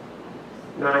Romans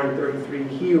 9:33,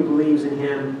 he who believes in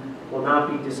him will not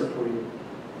be disappointed.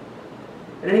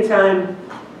 And anytime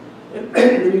in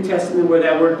the New Testament where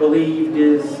that word believed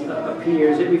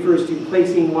appears, it refers to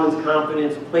placing one's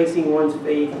confidence, placing one's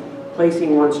faith,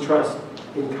 placing one's trust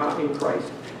in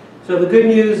Christ. So the good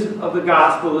news of the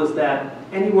gospel is that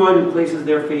anyone who places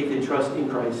their faith and trust in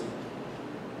Christ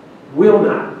will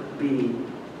not be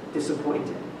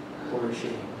disappointed or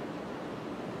ashamed.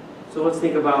 So let's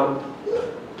think about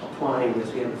applying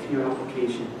this. We have a few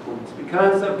application points.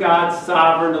 Because of God's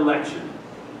sovereign election,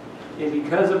 and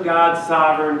because of God's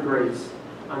sovereign grace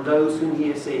on those whom he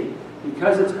has saved,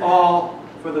 because it's all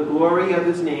for the glory of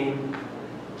his name,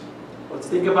 let's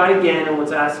think about it again and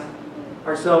let's ask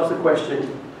ourselves the question,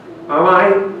 am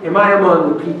I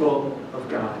among the people of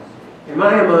God? Am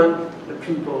I among the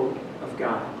people of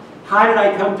God? How did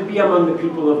I come to be among the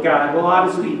people of God? Well,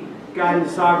 obviously, God in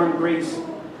sovereign grace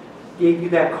gave you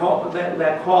that call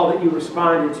that you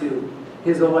responded to,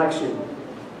 his election.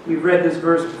 We've read this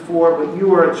verse before, but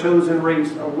you are a chosen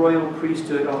race, a royal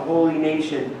priesthood, a holy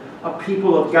nation, a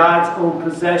people of God's own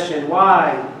possession.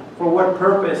 Why? For what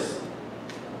purpose?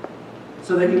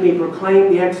 So that you may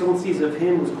proclaim the excellencies of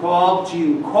him who called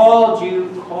you.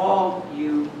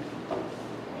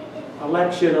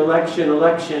 Election, election,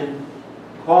 election.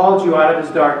 Called you out of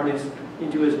his darkness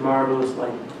into his marvelous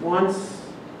light. Once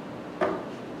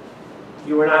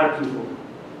you were not a people,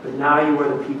 but now you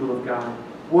are the people of God.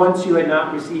 Once you had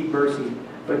not received mercy,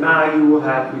 but now you will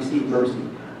have received mercy.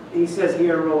 He says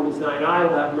here in Romans 9, I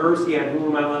will have mercy on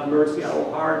whom I will have mercy. I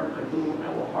will harden on whom I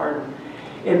will harden.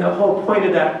 And the whole point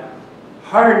of that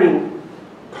hardening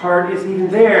part is even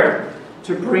there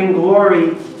to bring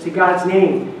glory to God's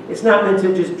name. It's not meant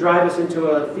to just drive us into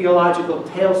a theological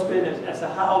tailspin as to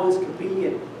how this could be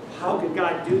and how could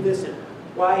God do this and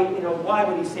why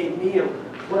would he save me? And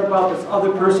what about this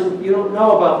other person? You don't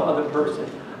know about the other person.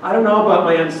 I don't know about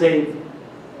my unsaved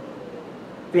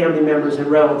family members and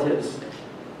relatives.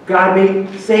 God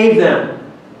may save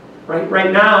them.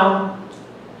 Right now,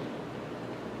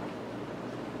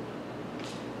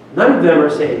 none of them are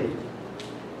saved.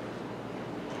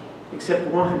 Except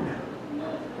one.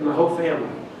 In my whole family.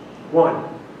 One.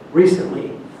 Recently,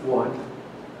 one.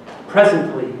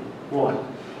 Presently, one.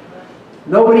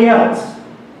 Nobody else.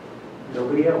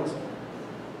 Nobody else.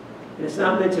 And it's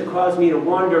not meant to cause me to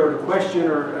wonder or to question,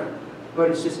 but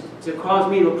it's just to cause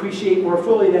me to appreciate more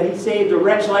fully that he saved a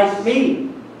wretch like me.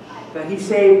 That he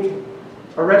saved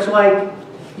a wretch like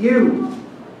you.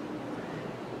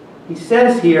 He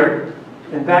says here,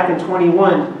 and back in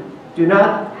 21, do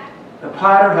not the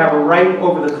potter have a right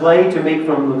over the clay to make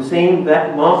from the same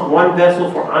lump one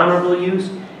vessel for honorable use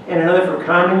and another for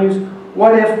common use?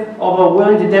 What if, although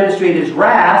willing to demonstrate his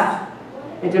wrath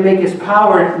and to make his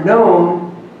power known,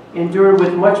 endured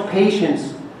with much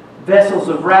patience vessels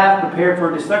of wrath prepared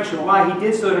for destruction? Why? He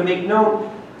did so to make known.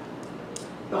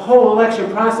 The whole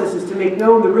election process is to make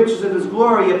known the riches of his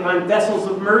glory upon vessels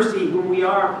of mercy, whom we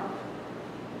are,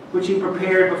 which he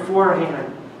prepared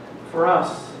beforehand for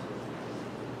us.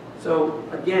 So,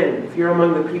 again, if you're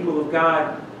among the people of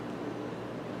God,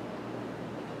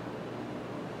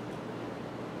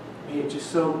 may it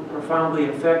just so profoundly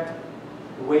affect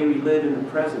the way we live in the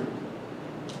present.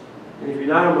 And if you're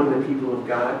not among the people of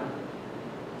God,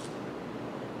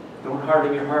 don't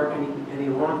harden your heart any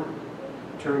longer.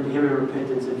 Turn to him in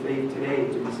repentance and faith today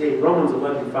to be saved. Romans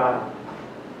 11:5.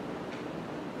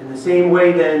 In the same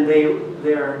way, then,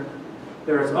 there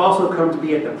has also come to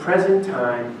be at the present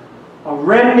time a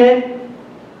remnant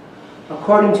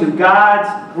according to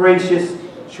God's gracious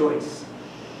choice.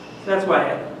 That's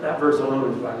why that verse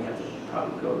alone is why we have to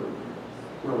probably go to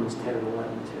Romans 10 and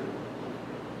 11 too.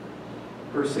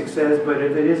 Verse 6 says, but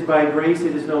if it is by grace,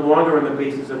 it is no longer on the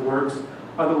basis of works.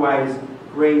 Otherwise,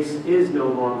 grace is no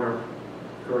longer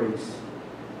grace.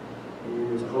 And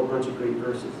there's a whole bunch of great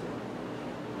verses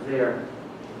there,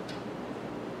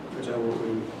 which I won't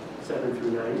read. 7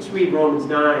 through 9. Just read Romans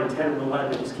 9, 10 and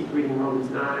 11. Just keep reading Romans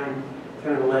 9,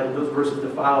 10 and 11. Those verses to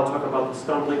follow talk about the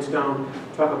stumbling stone,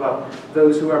 talk about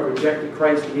those who have rejected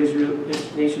Christ, the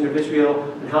nation of Israel,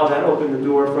 and how that opened the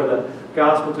door for the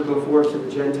gospel to go forth to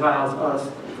the Gentiles, us,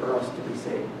 and for us to be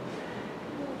saved.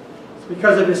 It's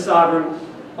because of his sovereign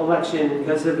election,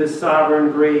 because of his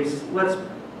sovereign grace. Let's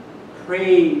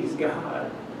praise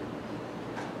God.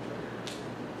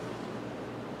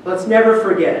 Let's never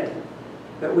forget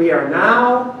that we are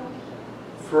now,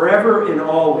 forever and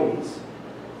always,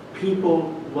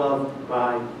 people loved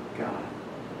by God.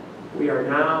 We are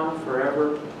now,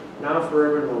 forever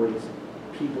and always,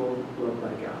 people loved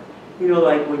by God. You know,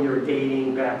 like when you were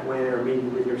dating back when, or maybe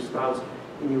with your spouse,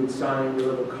 and you would sign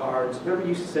your little cards. Remember you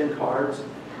used to send cards?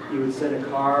 You would send a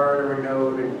card or a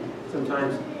note, and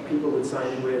sometimes people would sign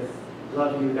it with,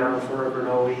 love you now, forever and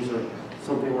always, or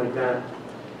something like that.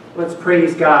 Let's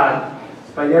praise God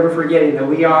by never forgetting that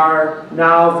we are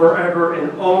now, forever,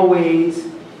 and always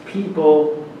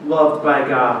people loved by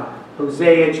God.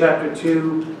 Hosea chapter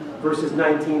 2, verses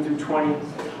 19 through 20.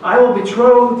 I will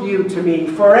betroth you to me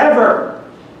forever.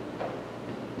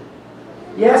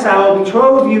 Yes, I will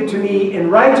betroth you to me in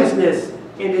righteousness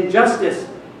and in justice,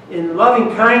 in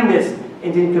loving kindness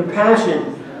and in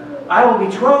compassion. I will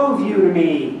betroth you to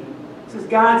me. This is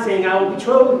God saying, I will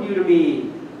betroth you to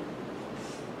me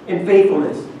in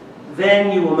faithfulness.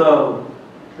 Then you will know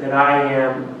that I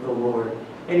am the Lord.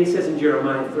 And he says in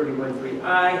Jeremiah 31:3,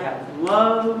 I have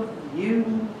loved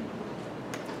you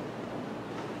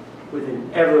with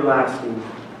an everlasting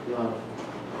love.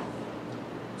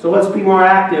 So let's be more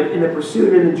active in the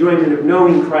pursuit and enjoyment of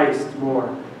knowing Christ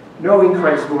more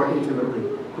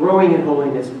intimately, growing in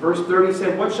holiness. Verse 30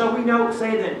 said, what shall we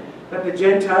say then? That the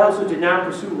Gentiles who did not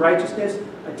pursue righteousness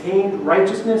attained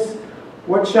righteousness?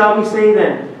 What shall we say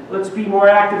then? Let's be more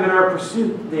active in our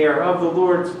pursuit there of the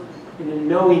Lord's and in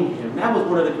knowing Him. That was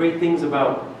one of the great things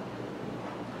about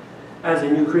as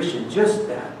a new Christian, just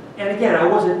that. And again,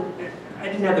 I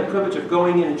didn't have the privilege of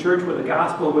going in a church where the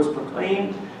gospel was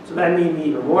proclaimed, so that made me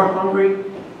even more hungry.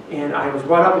 And I was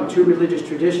brought up in two religious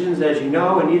traditions, as you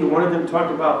know, and neither one of them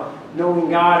talked about knowing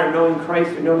God or knowing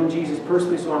Christ or knowing Jesus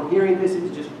personally. So I'm hearing this,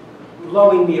 it's just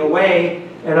blowing me away,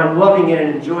 and I'm loving it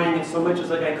and enjoying it so much. It's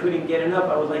like I couldn't get enough.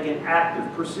 I was like in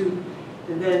active pursuit.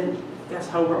 And then that's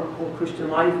how our whole Christian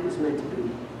life is meant to be,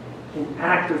 in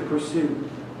active pursuit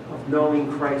of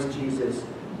knowing Christ Jesus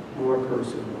more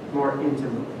personally, more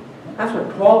intimately. That's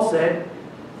what Paul said.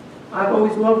 I've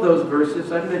always loved those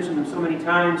verses. I've mentioned them so many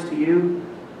times to you.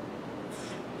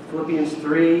 Philippians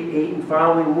 3, 8 and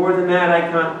following. More than that, I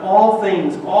count all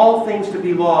things to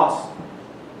be lost.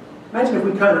 Imagine if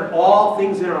we counted all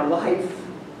things in our life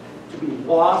to be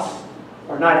lost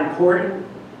or not important,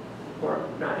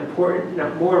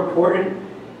 not more important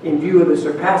in view of the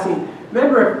surpassing.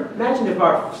 Imagine if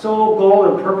our sole goal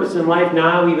and purpose in life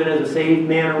now, even as a saved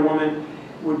man or woman,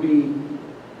 would be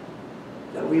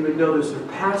that we would know the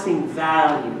surpassing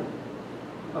value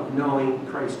of knowing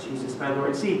Christ Jesus, my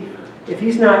Lord. See, if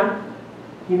He's not,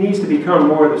 He needs to become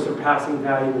more the surpassing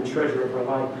value and treasure of our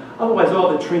life. Otherwise,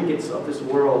 all the trinkets of this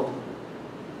world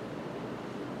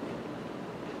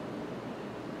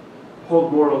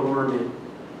hold more allurement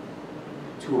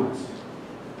to us.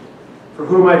 For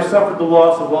whom I've suffered the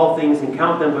loss of all things and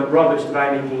count them but rubbish that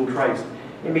I may gain Christ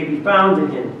and may be found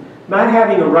in Him, not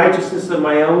having a righteousness of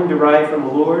my own derived from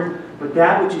the Lord, but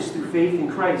that which is through faith in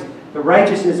Christ, the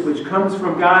righteousness which comes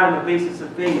from God on the basis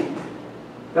of faith,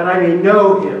 that I may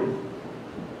know Him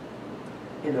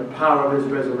in the power of His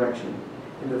resurrection,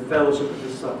 in the fellowship of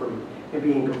His suffering, and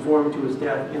being conformed to His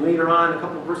death. And later on, a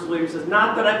couple of verses later, it says,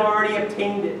 not that I've already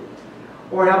obtained it,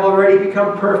 or have already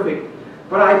become perfect,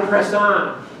 but I press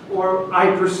on, or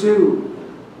I pursue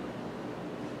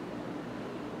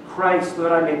Christ, so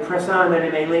that I may press on, that I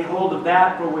may lay hold of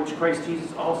that for which Christ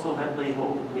Jesus also had laid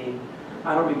hold of me.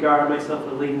 I don't regard myself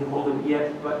as laying hold of it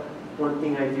yet, but one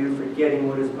thing I do, forgetting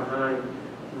what is behind,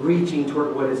 reaching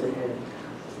toward what is ahead.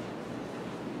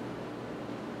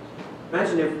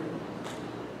 Imagine if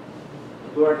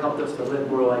the Lord helped us to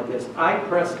live more like this. I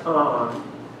press on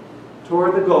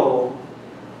toward the goal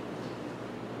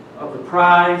of the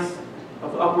prize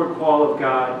of the upward call of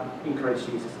God in Christ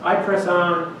Jesus. I press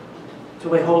on to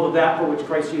lay hold of that for which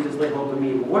Christ Jesus laid hold of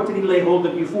me. What did He lay hold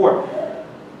of you for?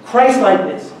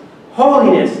 Christ-likeness,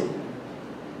 holiness,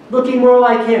 looking more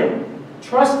like Him,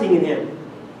 trusting in Him,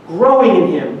 growing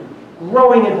in Him,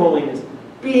 growing in holiness,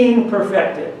 being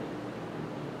perfected.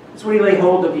 That's what He laid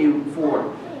hold of you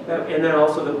for. And then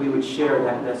also that we would share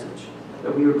that message,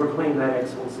 that we would proclaim that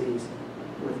excellencies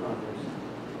with others.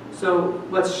 So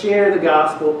let's share the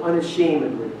gospel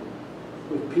unashamedly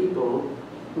with people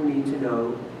who need to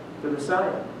know the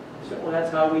Messiah. So, well,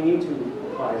 that's how we need to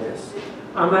apply this.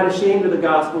 I'm not ashamed of the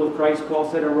gospel of Christ, Paul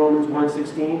said in Romans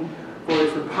 1:16, for it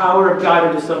is the power of God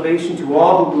unto salvation to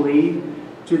all who believe,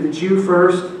 to the Jew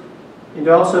first, and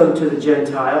also to the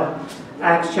Gentile.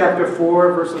 Acts chapter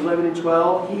 4, verse 11 and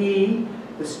 12, he,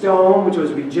 the stone which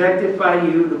was rejected by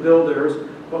you, the builders,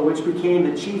 but which became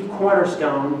the chief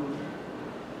cornerstone,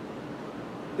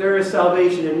 there is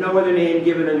salvation in no other name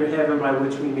given under heaven by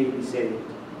which we may be saved.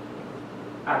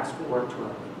 Acts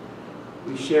 4:12.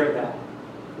 We share that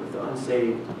with the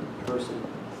unsaved person,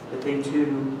 that they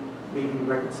too may be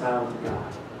reconciled to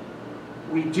God.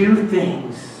 We do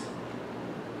things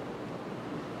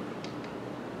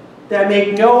that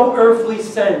make no earthly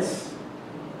sense.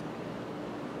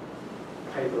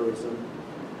 Hyperism.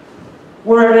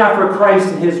 Were it not for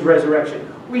Christ and His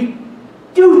resurrection. We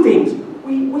do things.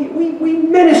 We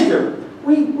minister.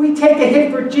 We take a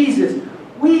hit for Jesus.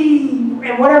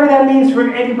 And whatever that means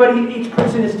for everybody, each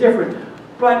person is different.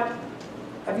 But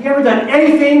have you ever done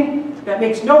anything that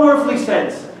makes no earthly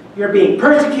sense? You're being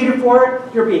persecuted for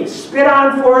it. You're being spit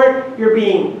on for it. You're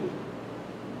being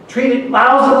treated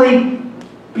lousily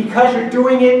because you're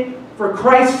doing it for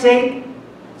Christ's sake,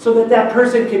 so that that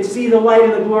person can see the light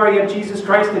and the glory of Jesus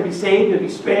Christ and be saved and be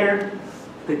spared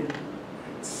the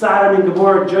Sodom and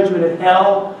Gomorrah judgment of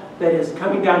hell that is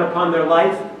coming down upon their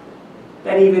life.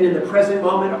 That even in the present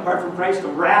moment, apart from Christ, the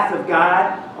wrath of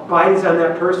God abides on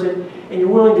that person, and you're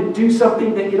willing to do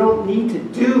something that you don't need to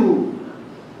do.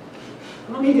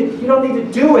 You don't need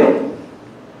to do it.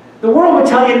 The world would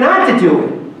tell you not to do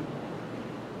it.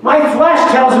 My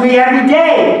flesh tells me every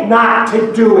day not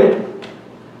to do it.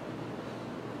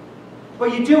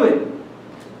 But you do it.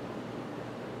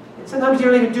 And sometimes you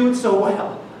don't even do it so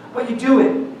well. But you do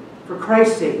it for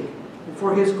Christ's sake and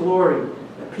for His glory,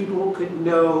 that people could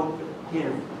know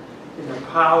Him in the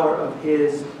power of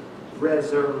His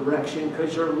resurrection.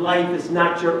 Because your life is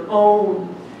not your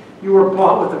own. You were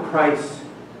bought with a price.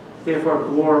 Therefore,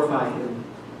 glorify Him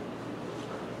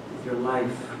with your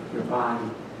life, your body.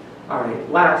 All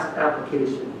right, last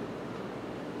application.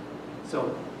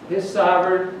 So, His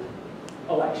sovereign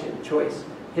election, choice.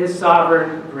 His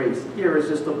sovereign grace,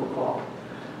 irresistible call.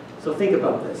 So think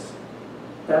about this.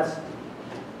 That's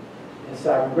His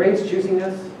sovereign grace choosing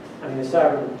us. His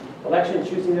sovereign election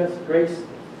choosing us, grace.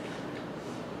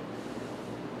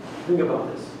 Think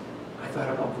about this. I thought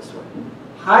about this one.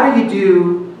 How have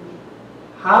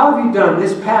you done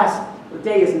this past, the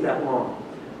day isn't that long.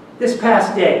 This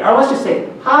past day, or let's just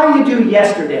say, how did you do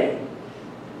yesterday?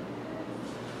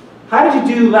 How did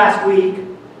you do last week?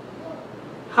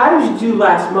 How did you do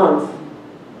last month?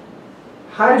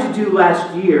 How did you do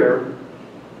last year?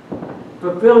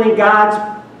 Fulfilling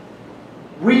God's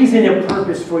reason and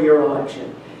purpose for your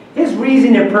election. His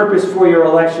reason and purpose for your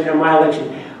election and my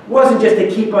election wasn't just to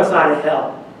keep us out of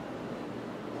hell.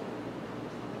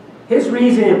 His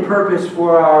reason and purpose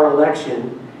for our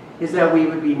election is that we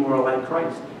would be more like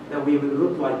Christ, that we would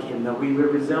look like Him, that we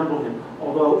would resemble Him,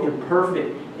 although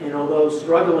imperfect and although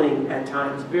struggling at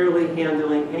times, barely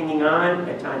hanging on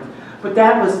at times. But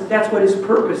that's what His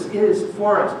purpose is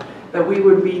for us, that we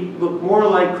would look more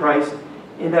like Christ,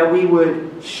 and that we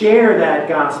would share that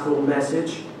gospel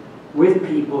message with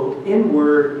people in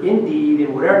word, in deed,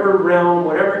 in whatever realm,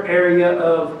 whatever area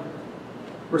of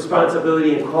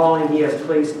responsibility and calling He has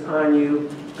placed on you,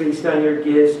 based on your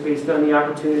gifts, based on the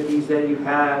opportunities that you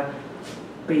have,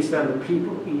 based on the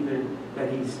people even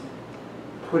that He's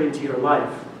put into your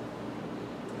life.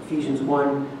 Ephesians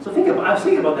 1. So I was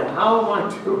thinking about that. How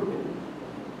am I doing?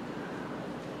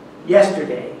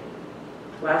 Yesterday,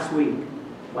 last week,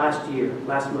 last year,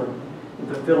 last month, in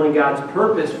fulfilling God's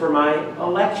purpose for my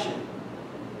election,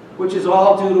 which is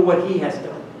all due to what He has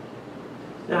done,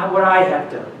 not what I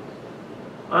have done.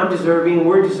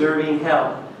 We're deserving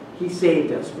hell. He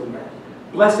saved us from that.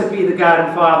 Blessed be the God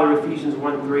and Father, Ephesians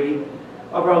 1:3,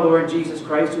 of our Lord Jesus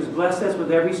Christ, who has blessed us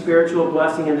with every spiritual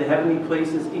blessing in the heavenly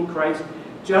places in Christ,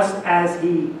 just as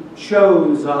He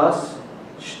chose us,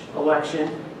 election,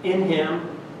 in Him,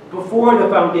 before the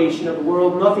foundation of the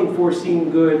world, nothing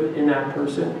foreseen good in that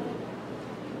person.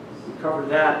 We covered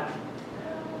that.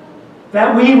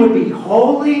 That we would be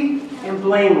holy and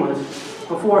blameless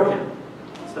before Him.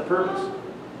 That's the purpose.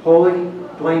 Holy,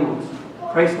 blameless,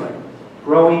 Christ-like,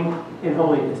 growing in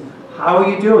holiness. How are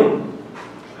you doing?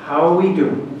 How are we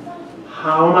doing?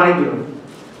 How am I doing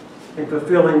in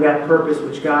fulfilling that purpose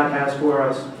which God has for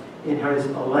us in His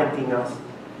electing us?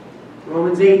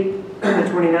 Romans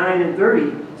 8:29 and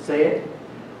 30 say it.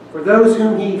 For those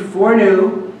whom He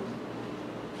foreknew,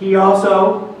 He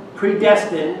also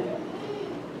predestined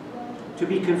to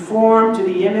be conformed to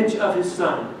the image of His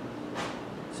Son,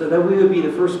 so that we would be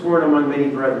the firstborn among many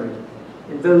brethren.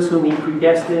 And those whom he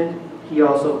predestined, he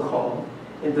also called.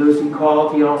 And those he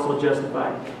called, he also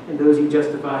justified. And those he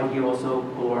justified, he also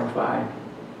glorified.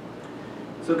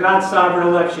 So God's sovereign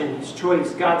election, his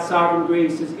choice, God's sovereign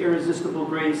grace, his irresistible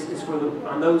grace is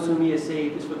on those whom he has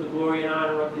saved, is for the glory and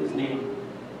honor of his name.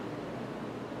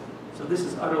 So this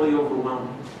is utterly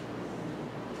overwhelming.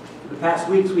 For the past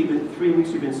 3 weeks,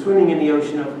 we've been swimming in the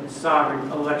ocean of his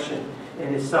sovereign election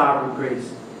and his sovereign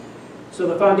grace. So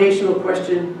the foundational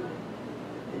question,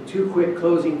 in 2 quick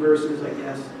closing verses, I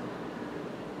guess.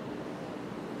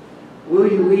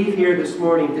 Will you leave here this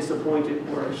morning disappointed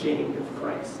or ashamed of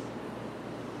Christ?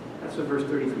 That's what verse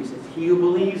 33 says. He who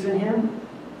believes in him,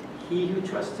 he who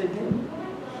trusts in him,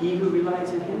 he who relies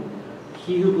in him,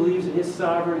 he who believes in his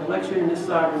sovereign election and his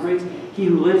sovereign grace, he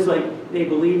who lives like they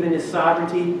believe in his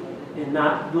sovereignty and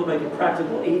not live like a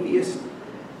practical atheist,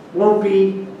 won't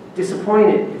be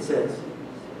disappointed, it says.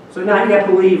 So not yet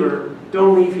believer,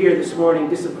 don't leave here this morning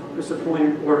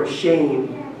disappointed or ashamed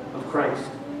of Christ.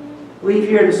 Leave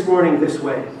here this morning this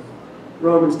way.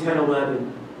 Romans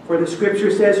 10:11. For the scripture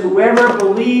says, whoever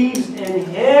believes in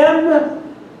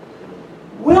him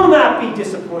will not be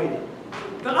disappointed.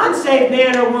 The unsaved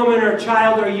man or woman or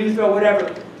child or youth or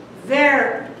whatever,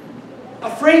 they're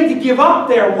afraid to give up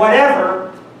their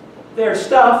whatever, their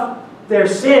stuff, their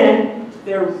sin,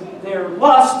 their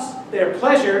lusts, their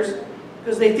pleasures,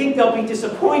 because they think they'll be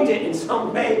disappointed in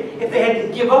some way if they had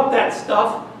to give up that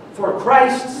stuff for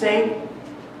Christ's sake.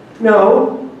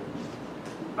 No,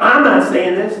 I'm not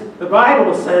saying this. The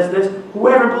Bible says this.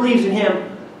 Whoever believes in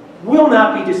him will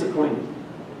not be disappointed.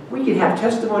 We can have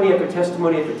testimony after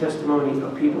testimony after testimony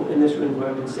of people in this room who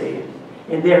have been saved,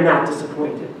 and they're not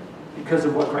disappointed because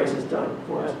of what Christ has done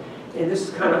for us. And this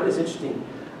is it's interesting.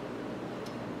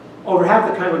 Over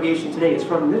half the congregation today is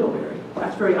from Middlebury.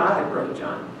 That's very odd, Brother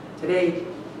John. Today,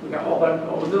 we got all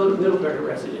the Middlebury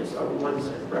residents are the ones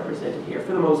represented here,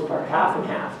 for the most part, half and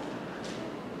half.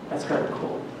 That's kind of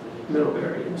cool.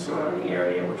 Middlebury and the surrounding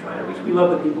area we're trying to reach. We love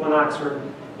the people in Oxford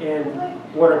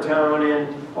and Watertown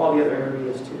and all the other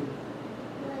areas too.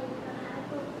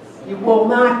 You will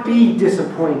not be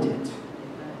disappointed.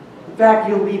 In fact,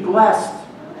 you'll be blessed.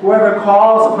 Whoever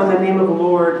calls upon the name of the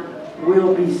Lord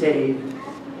will be saved.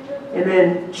 And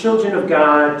then, children of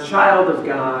God, child of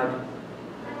God,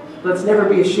 let's never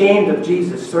be ashamed of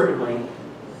Jesus, certainly.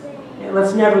 And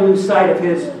let's never lose sight of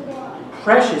his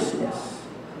preciousness.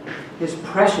 His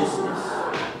preciousness.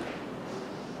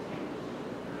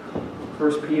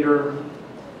 1 Peter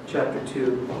chapter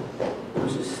 2,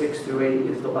 verses 6 through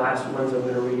 8 is the last ones I'm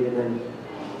going to read, and then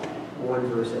one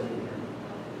verse at the end.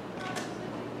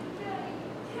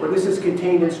 For this is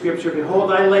contained in Scripture.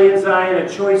 Behold, I lay in Zion a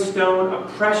choice stone, a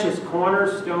precious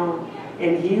cornerstone,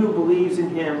 and he who believes in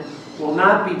him will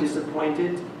not be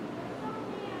disappointed.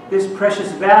 This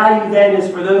precious value then is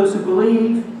for those who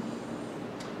believe.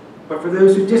 But for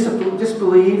those who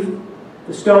disbelieve,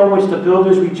 the stone which the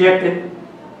builders rejected,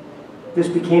 this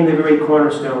became the very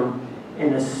cornerstone,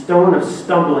 and a stone of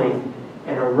stumbling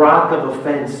and a rock of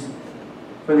offense.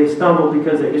 For they stumbled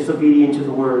because they're disobedient to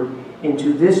the word.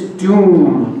 Into this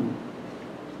doom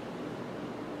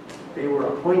they were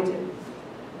appointed.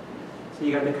 So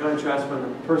you got the contrast from the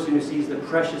person who sees the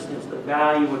preciousness, the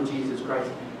value of Jesus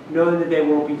Christ, knowing that they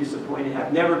won't be disappointed,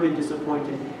 have never been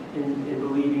disappointed in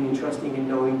believing and trusting and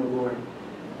knowing the Lord.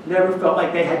 Never felt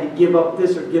like they had to give up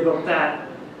this or give up that.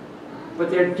 But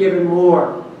they're given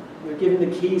more. They're given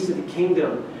the keys to the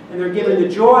kingdom. And they're given the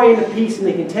joy and the peace and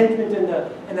the contentment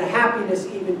and the happiness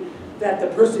even that the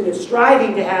person is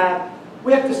striving to have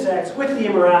with the sex, with the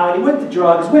immorality, with the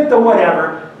drugs, with the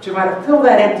whatever, to try to fill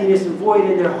that emptiness and void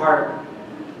in their heart.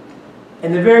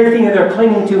 And the very thing that they're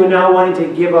clinging to and now wanting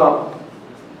to give up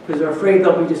because they're afraid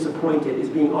they'll be disappointed is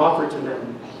being offered to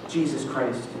them. Jesus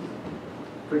Christ.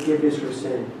 Forgiveness for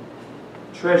sin.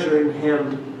 Treasuring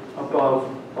him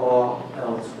above all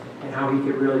else. And how he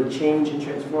could really change and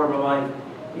transform a life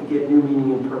and give new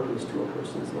meaning and purpose to a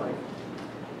person's life.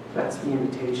 That's the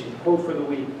invitation. Hope for the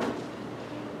week.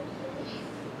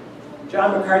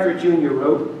 John MacArthur Jr.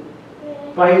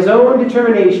 wrote, by his own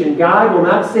determination, God will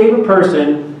not save a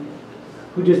person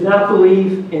who does not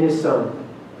believe in his Son.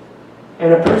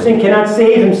 And a person cannot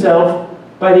save himself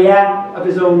by the act of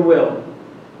his own will,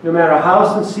 no matter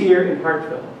how sincere and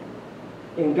heartfelt.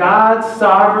 In God's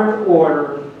sovereign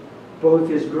order, both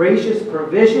his gracious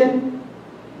provision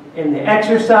and the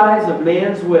exercise of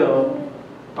man's will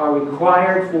are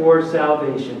required for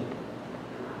salvation.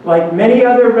 Like many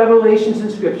other revelations in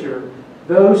Scripture,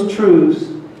 those two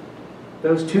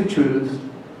truths,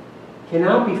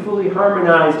 cannot be fully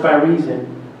harmonized by reason,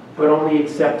 but only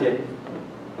accepted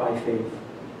by faith.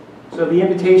 So the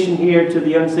invitation here to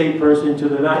the unsaved person, to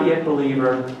the not yet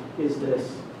believer, is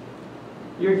this.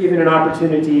 You're given an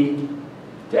opportunity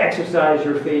to exercise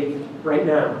your faith right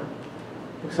now.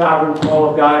 The sovereign call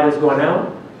of God has gone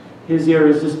out. His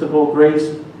irresistible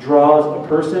grace draws a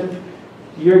person.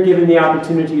 You're given the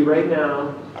opportunity right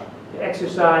now to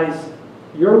exercise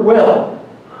your will.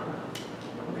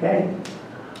 Okay?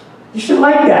 You should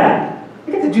like that.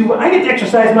 I get to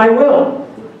exercise my will.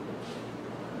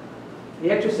 The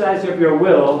exercise of your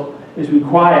will is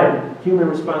required. Human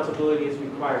responsibility is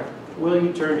required. Will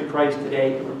you turn to Christ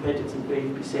today in repentance and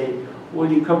faith, be saved?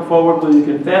 Will you come forward? Will you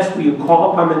confess? Will you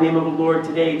call upon the name of the Lord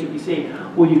today to be saved?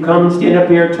 Will you come and stand up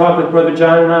here and talk with Brother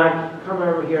John and I? Come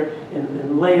over here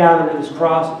and lay down under this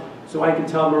cross so I can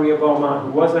tell Maria Beaumont,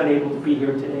 who was not able to be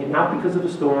here today, not because of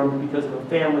a storm, but because of a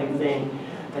family thing,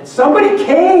 that somebody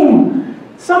came.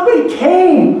 Somebody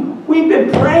came. We've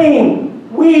been praying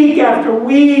week after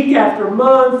week, after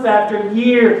month, after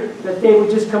year, that they would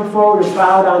just come forward and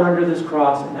bow down under this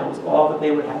cross, and that was all that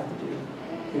they would have to do.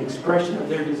 An expression of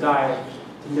their desire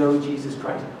to know Jesus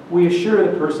Christ. We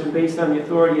assure the person, based on the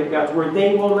authority of God's word,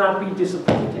 they will not be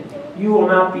disappointed. You will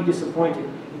not be disappointed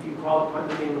if you call upon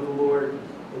the name of the Lord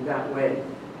in that way.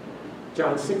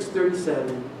 John 6:37,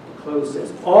 to close,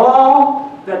 says,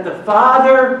 all that the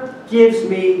Father gives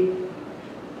me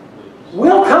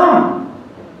will come.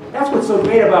 That's what's so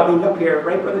great about being up here,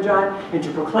 right, Brother John? And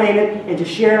to proclaim it and to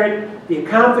share it, the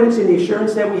confidence and the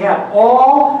assurance that we have.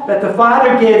 All that the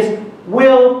Father gives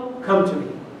will come to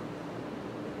me.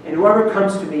 And whoever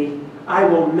comes to me, I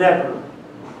will never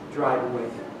drive away.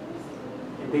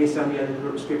 And based on the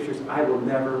other scriptures, I will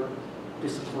never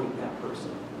disappoint that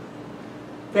person.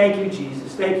 Thank you,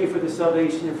 Jesus. Thank you for the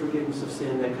salvation and forgiveness of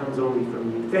sin that comes only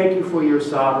from you. Thank you for your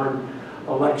sovereign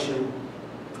election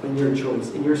and your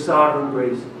choice and your sovereign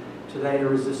grace to that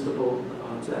irresistible,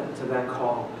 to that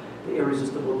call, the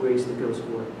irresistible grace that goes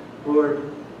forth.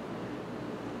 Lord,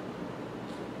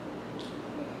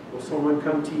 will someone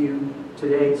come to you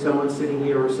today? Someone sitting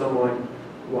here or someone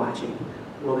watching?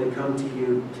 Will they come to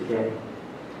you today?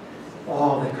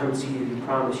 All that comes to you, you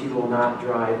promise you will not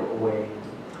drive away.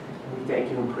 And we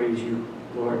thank you and praise you,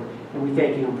 Lord. And we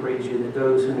thank you and praise you that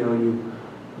those who know you,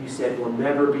 you said, will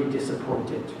never be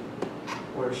disappointed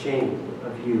or ashamed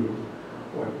of you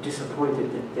or disappointed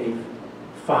that they've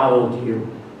followed you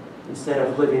instead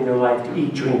of living their life to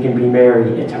eat, drink, and be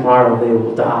merry, and tomorrow they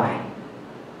will die.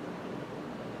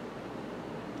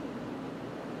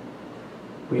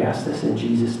 We ask this in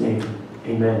Jesus' name.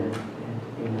 Amen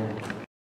and amen.